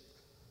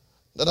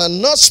that are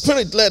not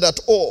spirit-led at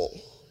all.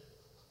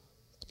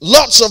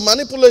 Lots of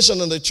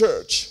manipulation in the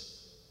church.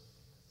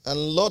 And a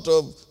lot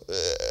of,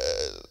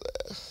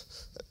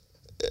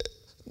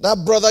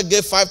 that brother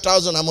gave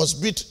 5,000, I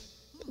must beat.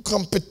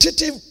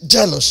 Competitive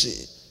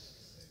jealousy.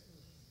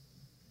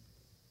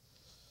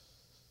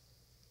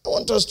 I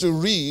want us to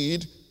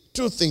read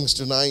 2 things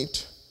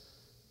tonight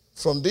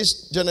from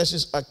this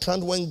Genesis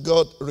account when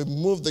God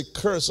removed the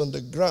curse on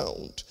the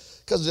ground.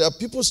 Because there are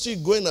people still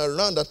going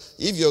around that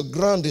if your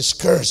ground is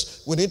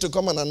cursed, we need to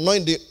come and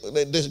anoint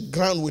the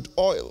ground with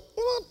oil.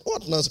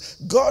 What nonsense?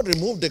 God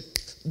removed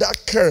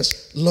that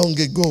curse long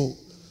ago.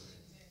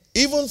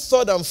 Even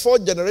 3rd and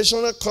 4th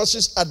generational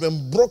curses had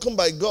been broken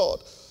by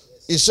God.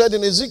 He said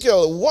in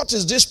Ezekiel, "What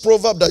is this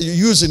proverb that you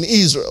use in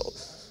Israel?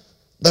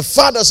 The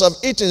fathers have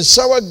eaten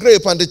sour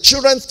grape and the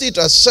children's teeth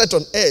are set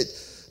on edge.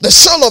 The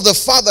soul of the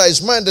father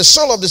is mine, the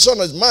soul of the son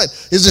is mine.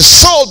 Is the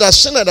soul that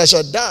sinned that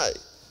shall die."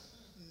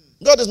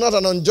 God is not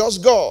an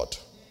unjust God.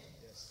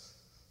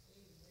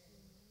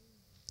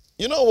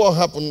 You know what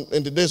happened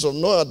in the days of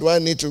Noah? Do I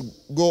need to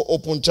go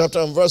open chapter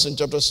and verse in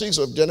chapter 6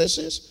 of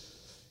Genesis?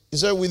 He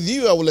said, "With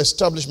you I will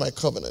establish my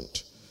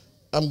covenant.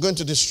 I'm going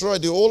to destroy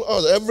the whole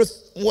earth.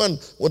 Everyone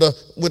with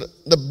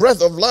the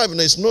breath of life in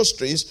his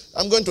nostrils,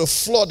 I'm going to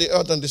flood the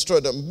earth and destroy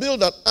them.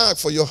 Build an ark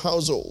for your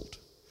household.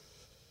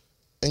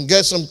 And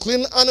get some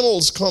clean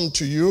animals come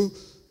to you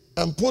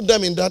and put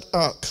them in that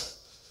ark."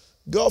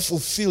 God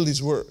fulfilled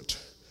his word.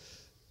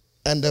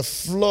 And the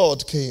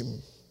flood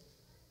came.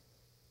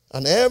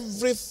 And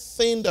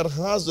everything that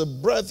has the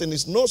breath in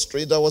its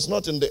nostril that was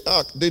not in the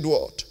ark did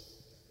what?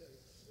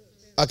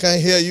 I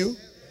can't hear you.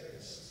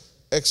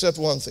 Except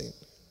one thing.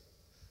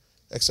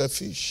 Except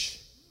fish.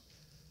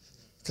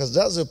 Because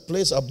that's the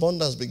place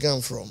abundance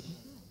began from.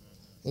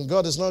 And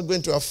God is not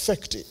going to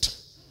affect it.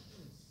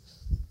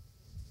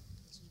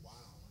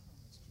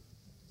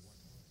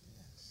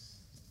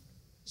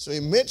 So he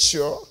made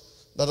sure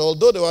that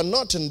although they were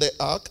not in the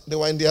ark, they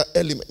were in their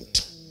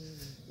element.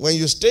 When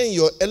you stay in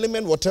your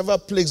element, whatever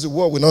plagues the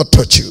world will not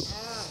touch you.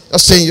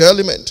 Just stay in your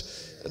element.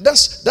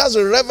 That's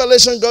the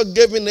revelation God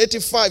gave me in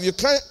 85. You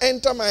can't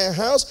enter my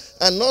house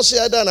and not see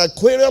either an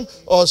aquarium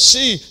or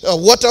see a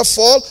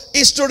waterfall.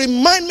 It's to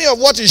remind me of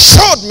what he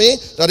showed me,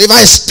 that if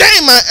I stay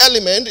in my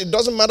element, it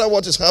doesn't matter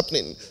what is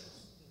happening.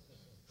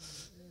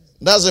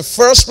 That's the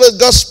first place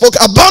God spoke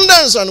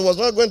abundance and was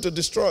not going to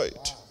destroy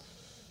it.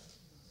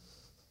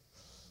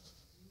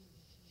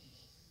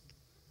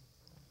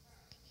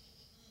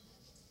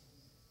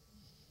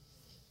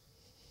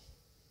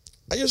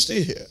 Are you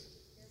still here?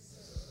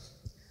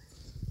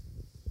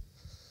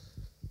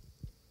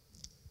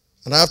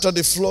 And after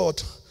the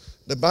flood,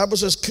 the Bible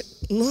says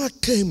Noah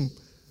came.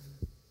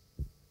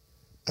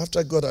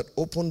 After God had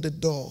opened the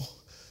door,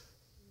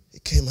 he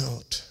came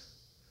out.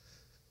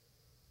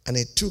 And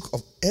he took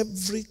of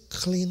every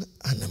clean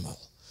animal.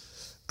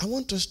 I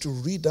want us to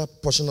read that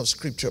portion of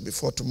scripture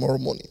before tomorrow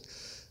morning.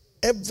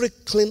 Every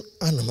clean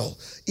animal.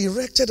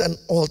 Erected an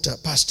altar,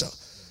 pastor.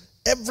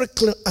 Every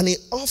clean, and he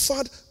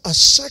offered a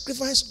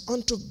sacrifice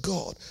unto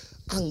God.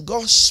 And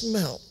God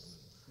smelled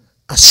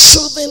a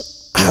soothing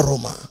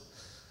aroma.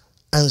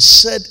 And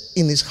said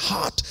in his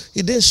heart,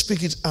 he didn't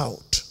speak it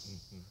out.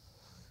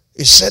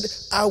 He said,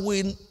 I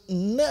will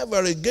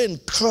never again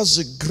curse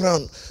the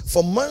ground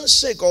for man's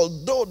sake,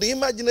 although the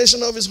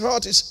imagination of his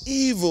heart is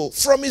evil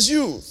from his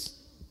youth.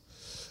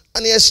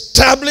 And he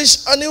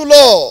established a new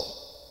law.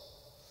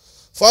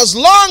 For as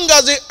long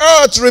as the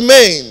earth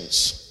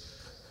remains,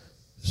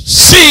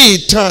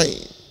 seed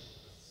time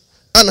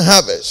and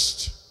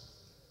harvest.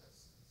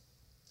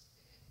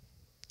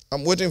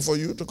 I'm waiting for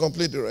you to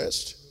complete the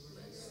rest.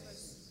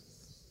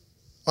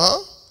 Huh?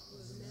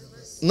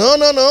 No.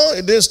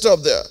 It didn't stop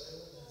there.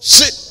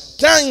 See,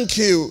 thank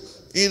you.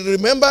 He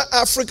remember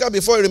Africa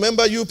before he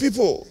remember you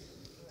people.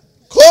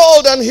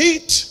 Cold and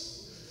heat.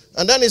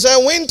 And then he said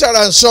winter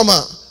and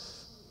summer.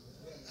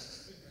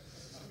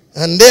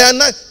 And day and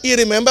night. He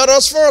remembered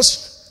us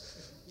first.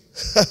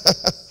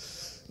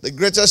 The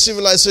greatest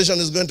civilization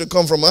is going to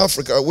come from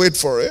Africa. Wait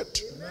for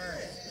it.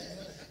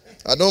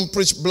 I don't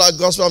preach black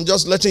gospel. I'm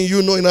just letting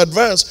you know in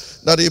advance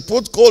that he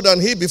put cold and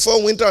heat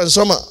before winter and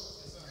summer.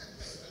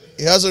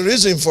 He has a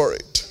reason for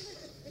it.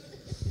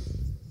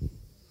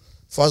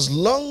 For as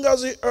long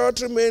as the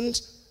earth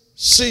remains,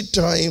 seed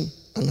time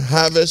and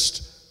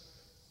harvest,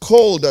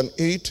 cold and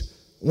heat,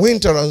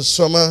 winter and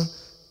summer,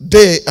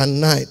 day and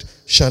night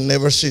shall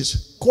never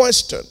cease.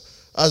 Question: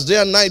 has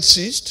day and night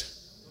ceased?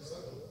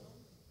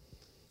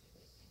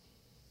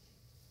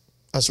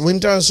 Has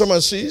winter and summer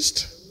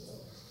ceased?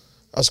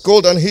 Has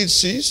cold and heat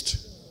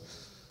ceased?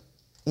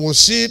 Will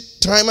seed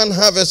time and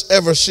harvest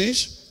ever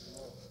cease?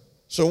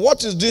 So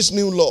what is this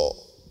new law?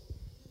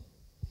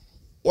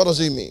 What does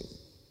it mean?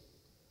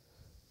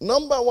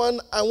 Number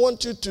one, I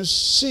want you to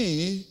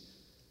see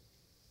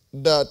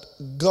that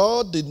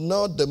God did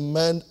not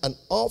demand an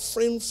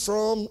offering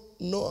from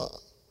Noah.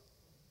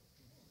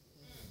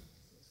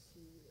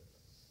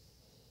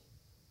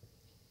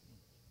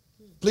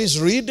 Please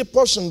read the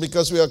portion,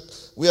 because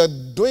we are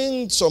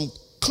doing some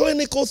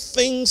clinical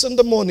things in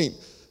the morning.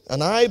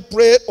 And I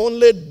pray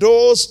only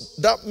those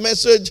that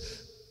message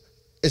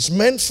is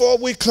meant for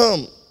we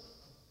come.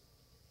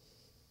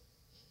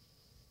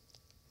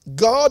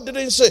 God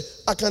didn't say,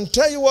 I can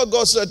tell you what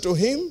God said to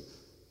him,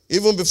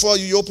 even before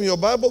you open your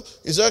Bible.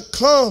 He said,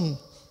 come,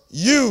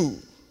 you,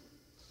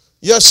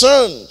 your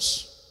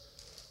sons,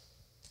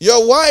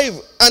 your wife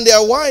and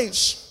their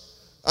wives,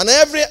 and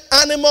every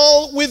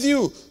animal with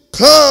you,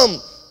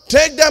 come,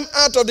 take them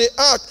out of the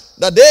ark,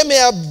 that they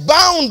may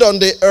abound on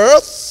the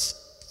earth,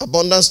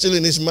 abundance still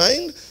in his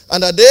mind,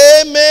 and that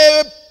they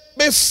may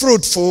be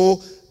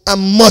fruitful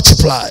and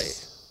multiply.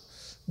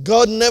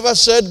 God never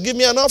said, give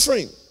me an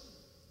offering.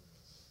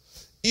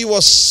 It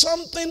was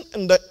something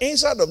in the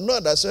inside of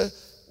Noah that said,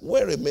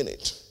 wait a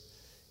minute.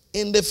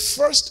 In the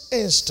first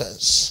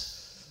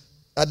instance,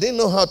 I didn't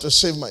know how to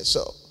save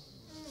myself.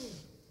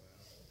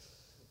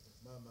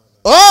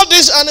 All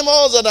these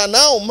animals that are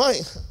now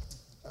mine.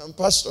 And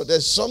Pastor,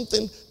 there's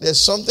something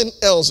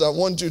else I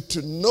want you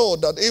to know,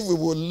 that if we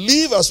will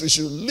live as we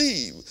should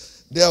live,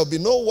 there will be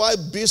no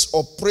wild beast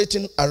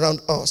operating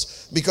around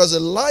us. Because the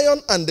lion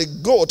and the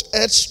goat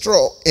ate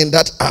straw in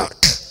that ark.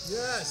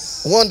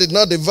 Yes. One did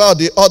not devour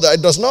the other.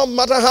 It does not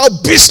matter how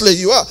beastly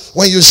you are.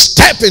 When you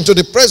step into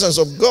the presence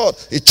of God,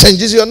 it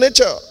changes your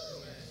nature.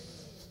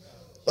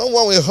 No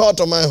one will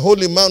hurt on my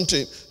holy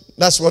mountain.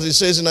 That's what it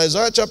says in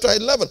Isaiah chapter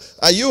 11.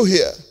 Are you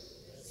here?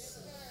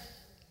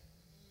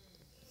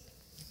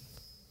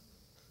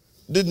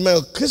 Did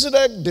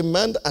Melchizedek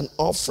demand an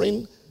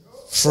offering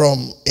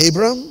from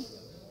Abram?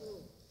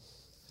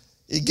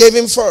 He gave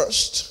him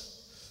first.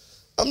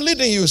 I'm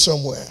leading you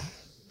somewhere.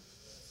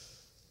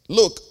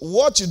 Look,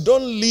 what you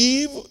don't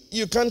leave,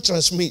 you can't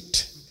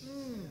transmit.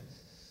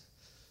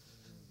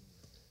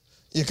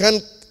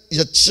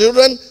 Your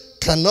children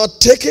cannot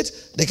take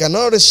it. They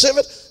cannot receive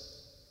it.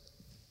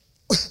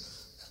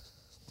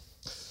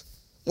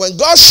 When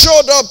God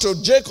showed up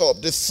to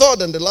Jacob, the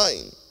third in the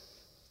line,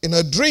 in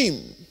a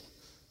dream,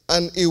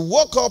 and he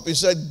woke up, he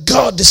said,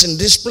 God is in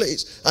this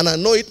place, and I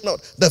know it not.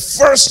 The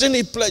first thing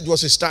he pledged was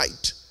his tithe.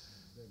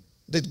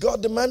 Did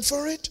God demand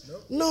for it?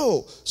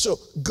 No. So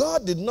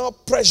God did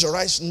not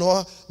pressurize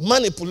Noah,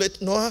 manipulate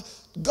Noah.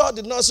 God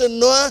did not say,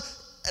 Noah,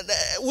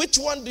 which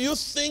one do you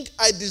think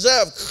I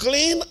deserve,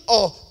 clean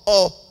or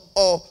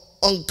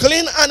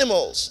unclean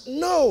animals?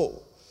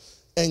 No.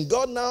 And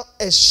God now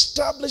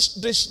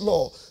established this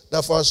law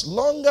that for as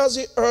long as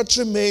the earth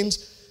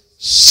remains,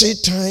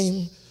 seed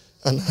time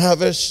and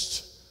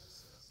harvest,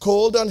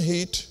 cold and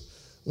heat,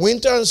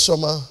 winter and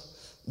summer,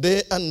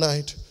 day and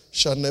night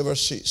shall never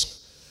cease.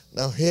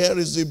 Now here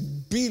is the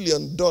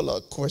billion-dollar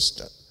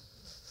question.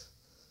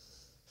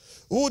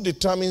 Who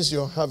determines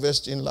your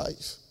harvest in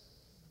life?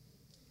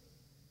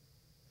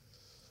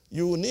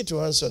 You will need to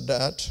answer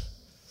that,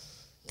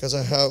 because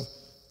I have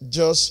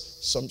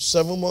just some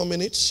 7 more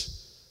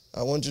minutes.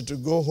 I want you to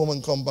go home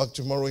and come back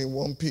tomorrow in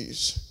one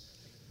piece.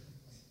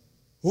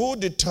 Who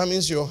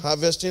determines your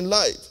harvest in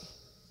life?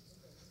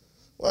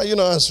 Why are you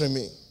not answering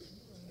me?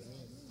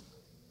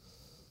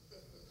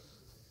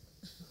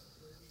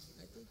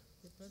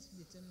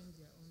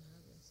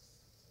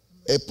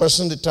 A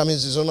person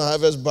determines his own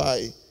harvest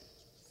by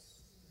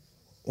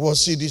what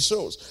seed he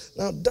sows.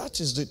 Now that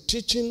is the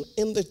teaching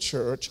in the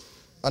church,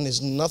 and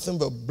it's nothing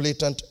but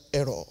blatant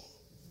error.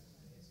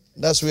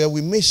 That's where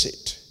we miss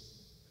it.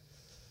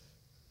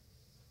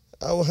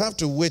 I will have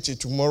to wait till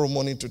tomorrow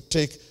morning to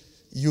take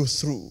you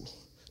through.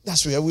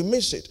 That's where we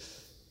miss it.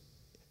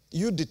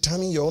 You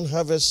determine your own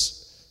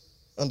harvest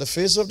on the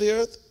face of the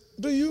earth,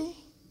 do you?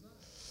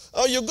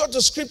 Oh, you got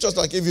the scriptures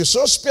like, if you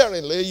sow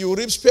sparingly, you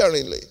reap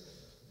sparingly.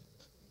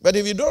 But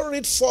if you don't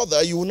read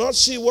further, you will not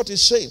see what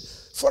he's saying.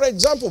 For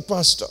example,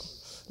 Pastor,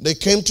 they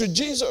came to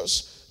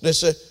Jesus. They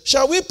said,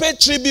 shall we pay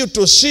tribute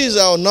to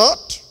Caesar or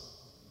not?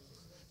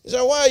 He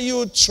said, why are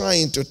you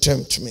trying to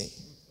tempt me?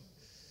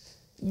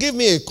 Give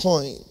me a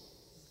coin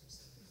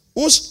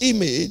whose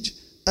image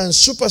and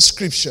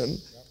superscription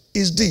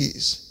is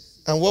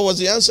this. And what was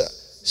the answer?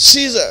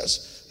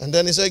 Caesar's. And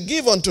then he said,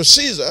 give unto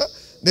Caesar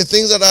the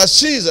things that are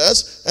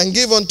Caesar's, and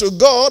give unto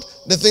God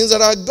the things that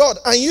are God.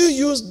 And you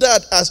use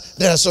that as,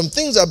 there are some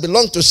things that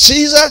belong to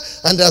Caesar,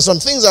 and there are some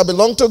things that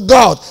belong to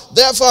God.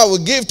 Therefore, I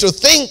will give to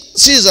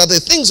Caesar the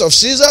things of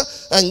Caesar,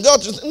 and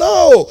God.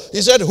 No.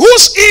 He said,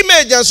 whose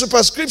image and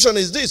superscription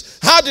is this?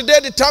 How did they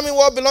determine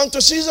what belonged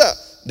to Caesar?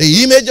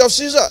 The image of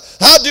Caesar.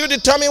 How do you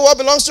determine what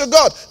belongs to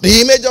God? The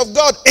image of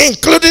God,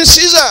 including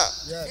Caesar.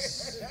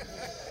 Yes.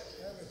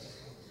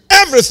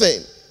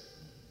 Everything.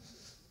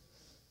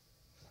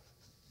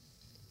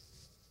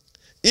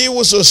 He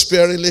who sows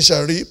sparingly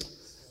shall reap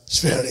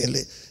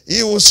sparingly. He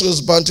who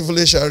sows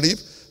bountifully shall reap.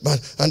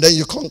 And then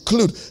you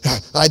conclude,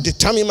 I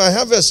determine my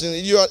harvest.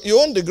 You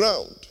own the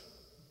ground.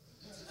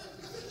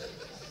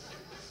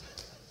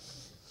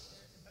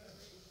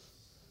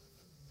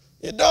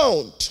 You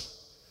don't.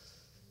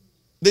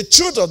 The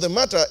truth of the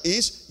matter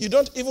is, you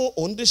don't even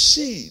own the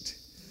seed.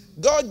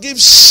 God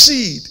gives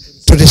seed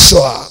to the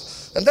sower.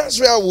 And that's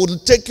where I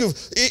would take you.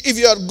 If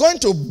you are going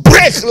to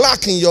break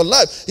lack in your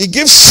life, he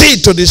gives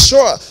seed to the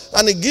sower,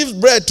 and he gives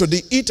bread to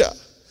the eater.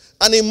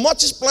 And he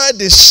multiplies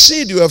the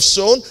seed you have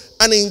sown,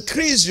 and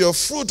increase your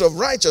fruit of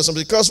righteousness.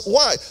 Because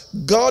why?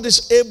 God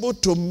is able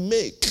to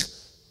make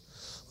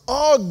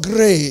all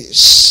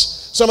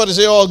grace. Somebody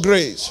say all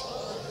grace.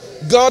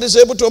 God is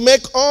able to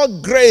make all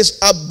grace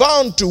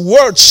abound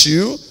towards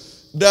you,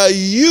 that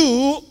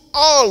you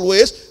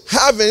always,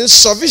 having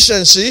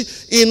sufficiency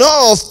in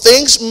all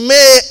things,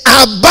 may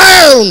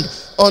abound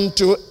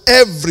unto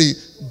every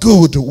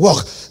good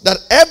work. That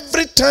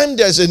every time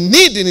there's a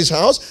need in his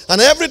house,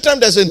 and every time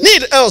there's a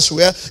need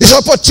elsewhere, it's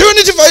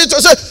opportunity for you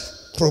to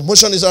say,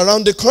 promotion is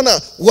around the corner.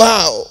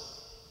 Wow.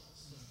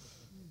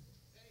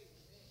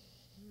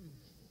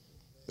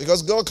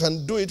 Because God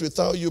can do it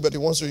without you, but he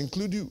wants to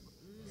include you.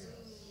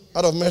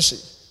 Out of mercy.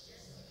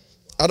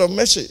 Out of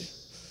mercy.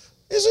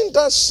 Isn't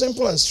that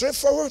simple and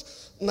straightforward?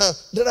 Now,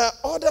 there are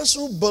others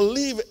who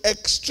believe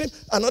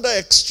another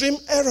extreme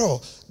error,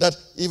 that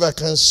if I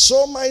can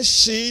sow my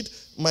seed,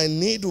 my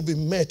need will be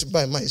met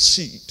by my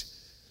seed.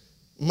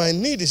 My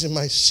need is in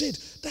my seed.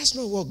 That's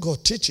not what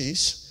God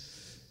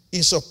teaches.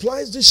 He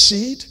supplies the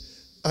seed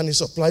and he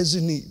supplies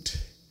the need.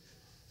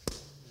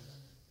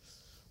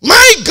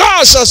 My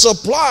God shall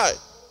supply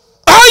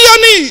all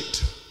your need.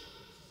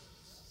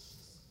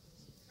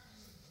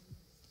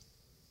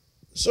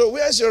 So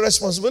where's your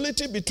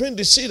responsibility between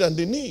the seed and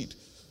the need?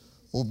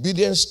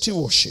 Obedience,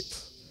 stewardship.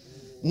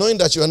 Knowing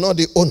that you are not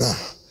the owner.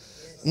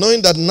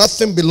 Knowing that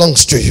nothing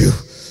belongs to you.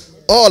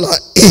 All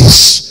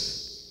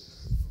is.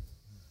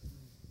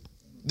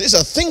 These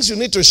are things you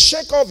need to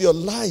shake off your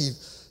life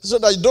so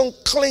that you don't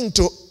cling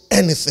to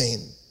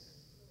anything.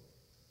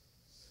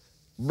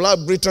 Black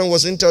Britain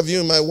was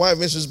interviewing my wife,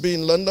 Mrs. B,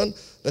 in London.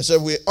 They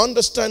said, we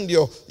understand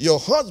your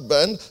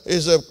husband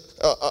is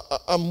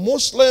a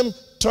Muslim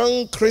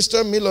turned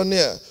Christian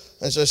millionaire.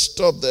 I said,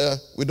 stop there.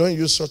 We don't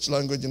use such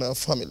language in our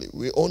family.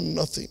 We own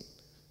nothing.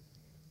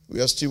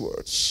 We are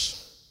stewards.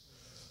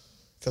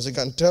 Because he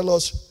can tell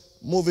us,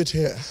 move it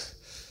here,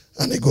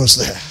 and it goes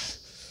there.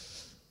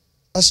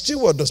 A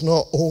steward does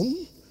not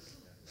own.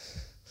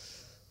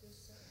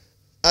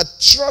 A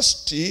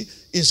trustee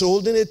is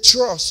holding a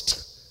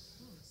trust.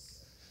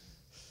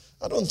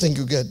 I don't think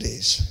you get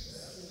this.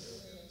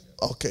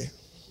 Okay.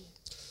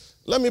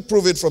 Let me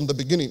prove it from the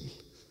beginning,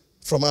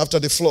 from after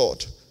the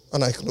flood,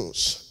 and I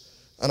close.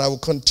 And I will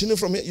continue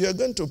from here. You are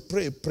going to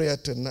pray a prayer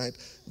tonight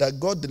that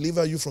God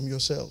deliver you from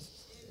yourself.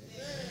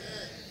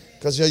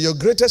 Because you're your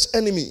greatest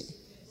enemy.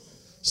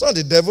 It's not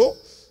the devil.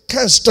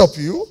 Can't stop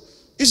you.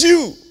 It's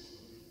you.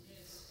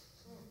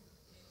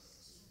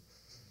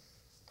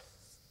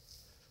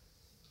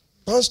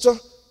 Pastor,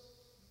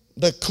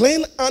 the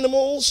clean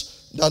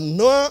animals that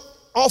Noah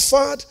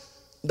offered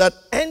that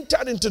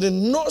entered into the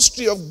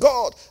nostril of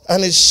God,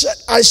 and he said,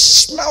 I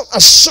smell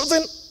a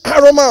soothing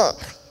aroma.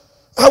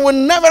 I will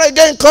never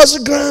again curse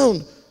the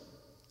ground.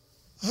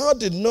 How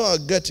did Noah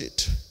get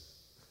it?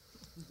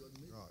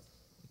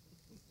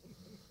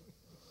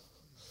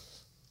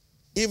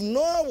 If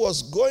Noah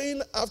was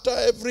going after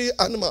every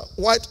animal,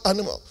 white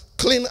animal,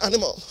 clean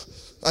animal,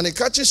 and he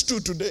catches two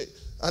today,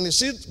 and he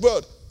sees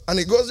bird, and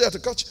he goes there to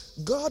catch,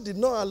 God did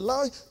not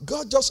allow,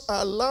 God just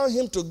allowed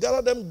him to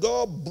gather them.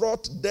 God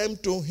brought them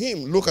to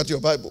him. Look at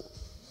your Bible.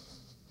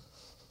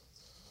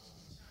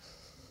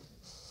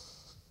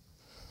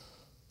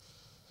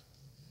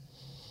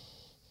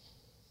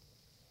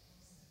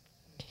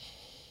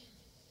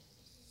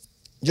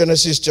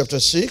 Genesis chapter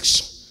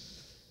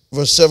 6,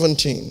 verse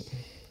 17.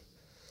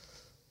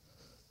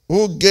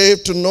 Who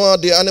gave to Noah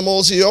the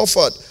animals he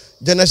offered?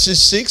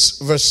 Genesis 6,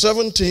 verse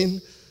 17.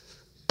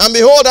 And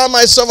behold, I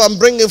myself am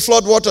bringing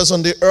flood waters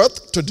on the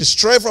earth to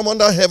destroy from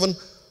under heaven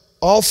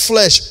all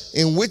flesh,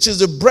 in which is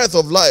the breath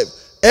of life.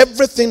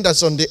 Everything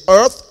that's on the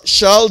earth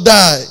shall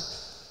die.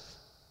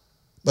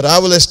 But I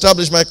will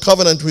establish my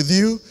covenant with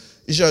you.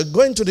 You shall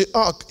go into the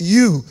ark,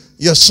 you,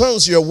 your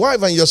sons, your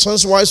wife, and your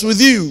sons' wives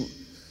with you.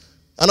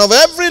 And of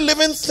every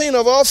living thing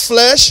of all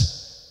flesh,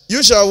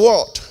 you shall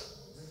what?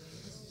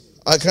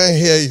 I can't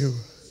hear you.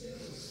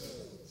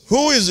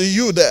 Who is the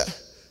you there?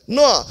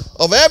 Noah,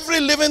 of every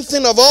living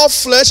thing of all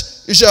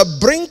flesh, you shall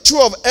bring two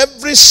of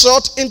every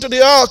sort into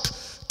the ark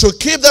to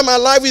keep them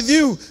alive with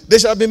you. They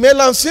shall be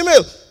male and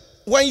female.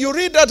 When you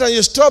read that and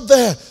you stop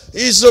there,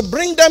 is to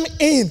bring them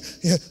in.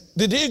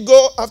 Did he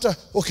go after,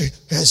 okay,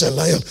 here's a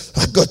lion,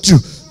 I got two.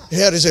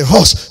 Here is a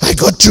horse, I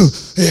got two.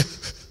 Here.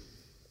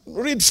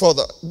 Read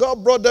further.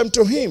 God brought them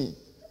to him.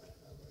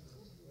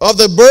 Of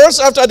the birds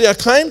after their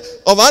kind,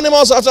 of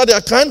animals after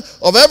their kind,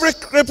 of every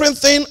creeping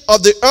thing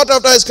of the earth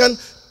after his kind,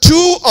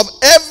 two of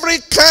every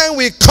kind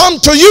will come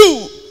to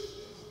you.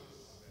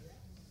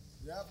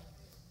 Yep.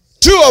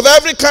 Two of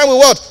every kind will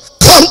what?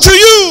 Come to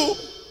you.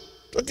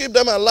 To keep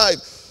them alive.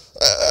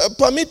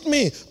 Permit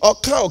me.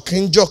 Oka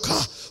okin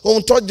joka.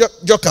 Unto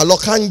joka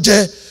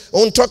lokanje.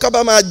 Unto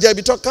kaba ma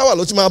jebi to kawa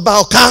lotima ba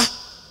oka.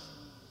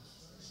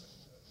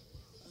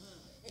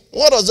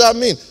 What does that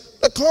mean?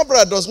 The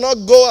cobra does not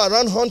go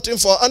around hunting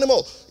for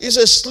animal. It's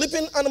a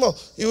sleeping animal.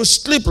 He will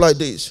sleep like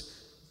this.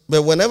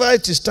 But whenever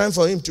it is time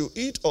for him to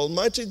eat,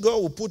 Almighty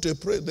God will put a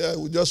prey there. He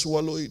will just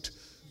swallow it,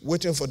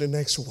 waiting for the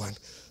next one.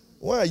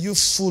 Why are you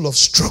full of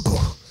struggle,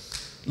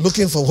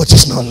 looking for what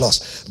is not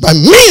lost? By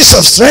means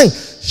of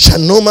strength shall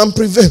no man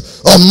prevail.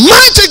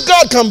 Almighty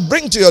God can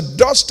bring to your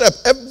doorstep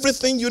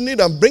everything you need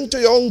and bring to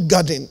your own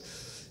garden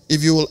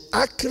if you will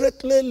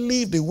accurately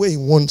live the way he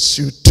wants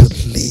you to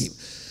live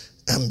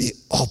and be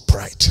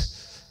upright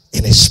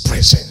in his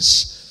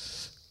presence.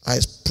 I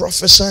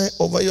prophesy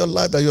over your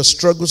life that your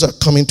struggles are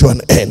coming to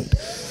an end.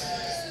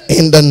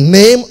 In the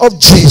name of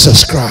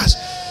Jesus Christ.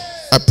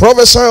 I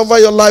prophesy over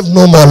your life,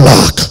 no more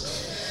lack.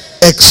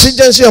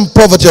 Exigency and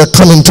poverty are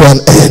coming to an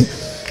end.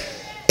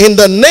 In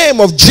the name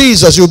of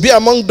Jesus, you'll be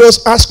among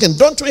those asking,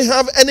 don't we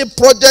have any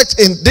project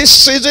in this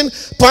season?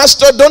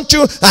 Pastor, don't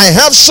you? I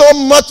have so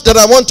much that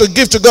I want to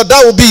give to God.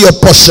 That will be your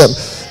portion.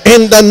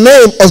 In the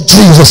name of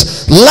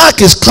Jesus,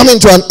 lack is coming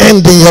to an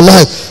end in your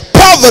life.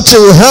 Poverty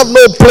will have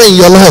no play in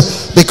your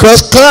life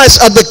because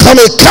Christ has become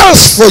a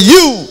curse for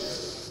you.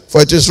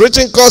 For it is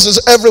written,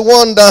 curses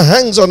everyone that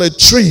hangs on a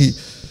tree,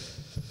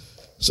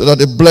 so that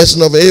the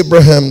blessing of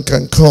Abraham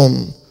can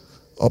come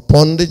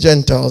upon the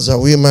Gentiles, that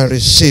we might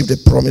receive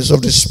the promise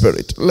of the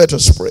Spirit. Let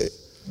us pray.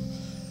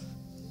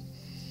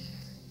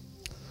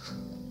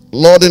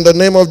 Lord, in the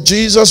name of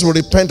Jesus, we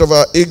repent of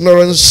our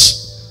ignorance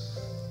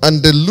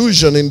and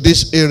delusion in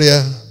this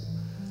area,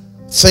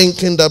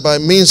 thinking that by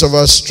means of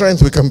our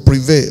strength we can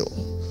prevail.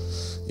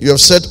 You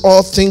have set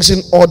all things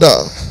in order.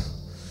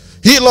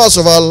 Heal us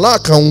of our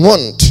lack and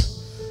want.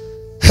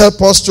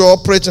 Help us to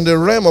operate in the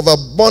realm of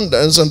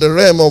abundance and the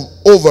realm of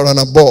over and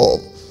above.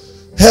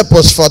 Help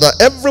us, Father,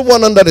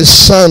 everyone under the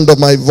sound of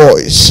my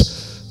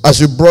voice,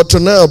 as you brought to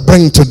now,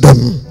 bring to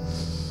them.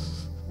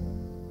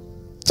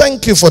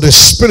 Thank you for the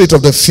spirit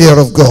of the fear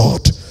of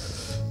God,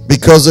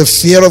 because the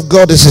fear of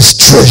God is his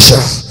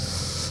treasure.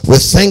 We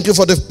thank you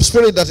for the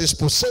spirit that is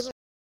possessing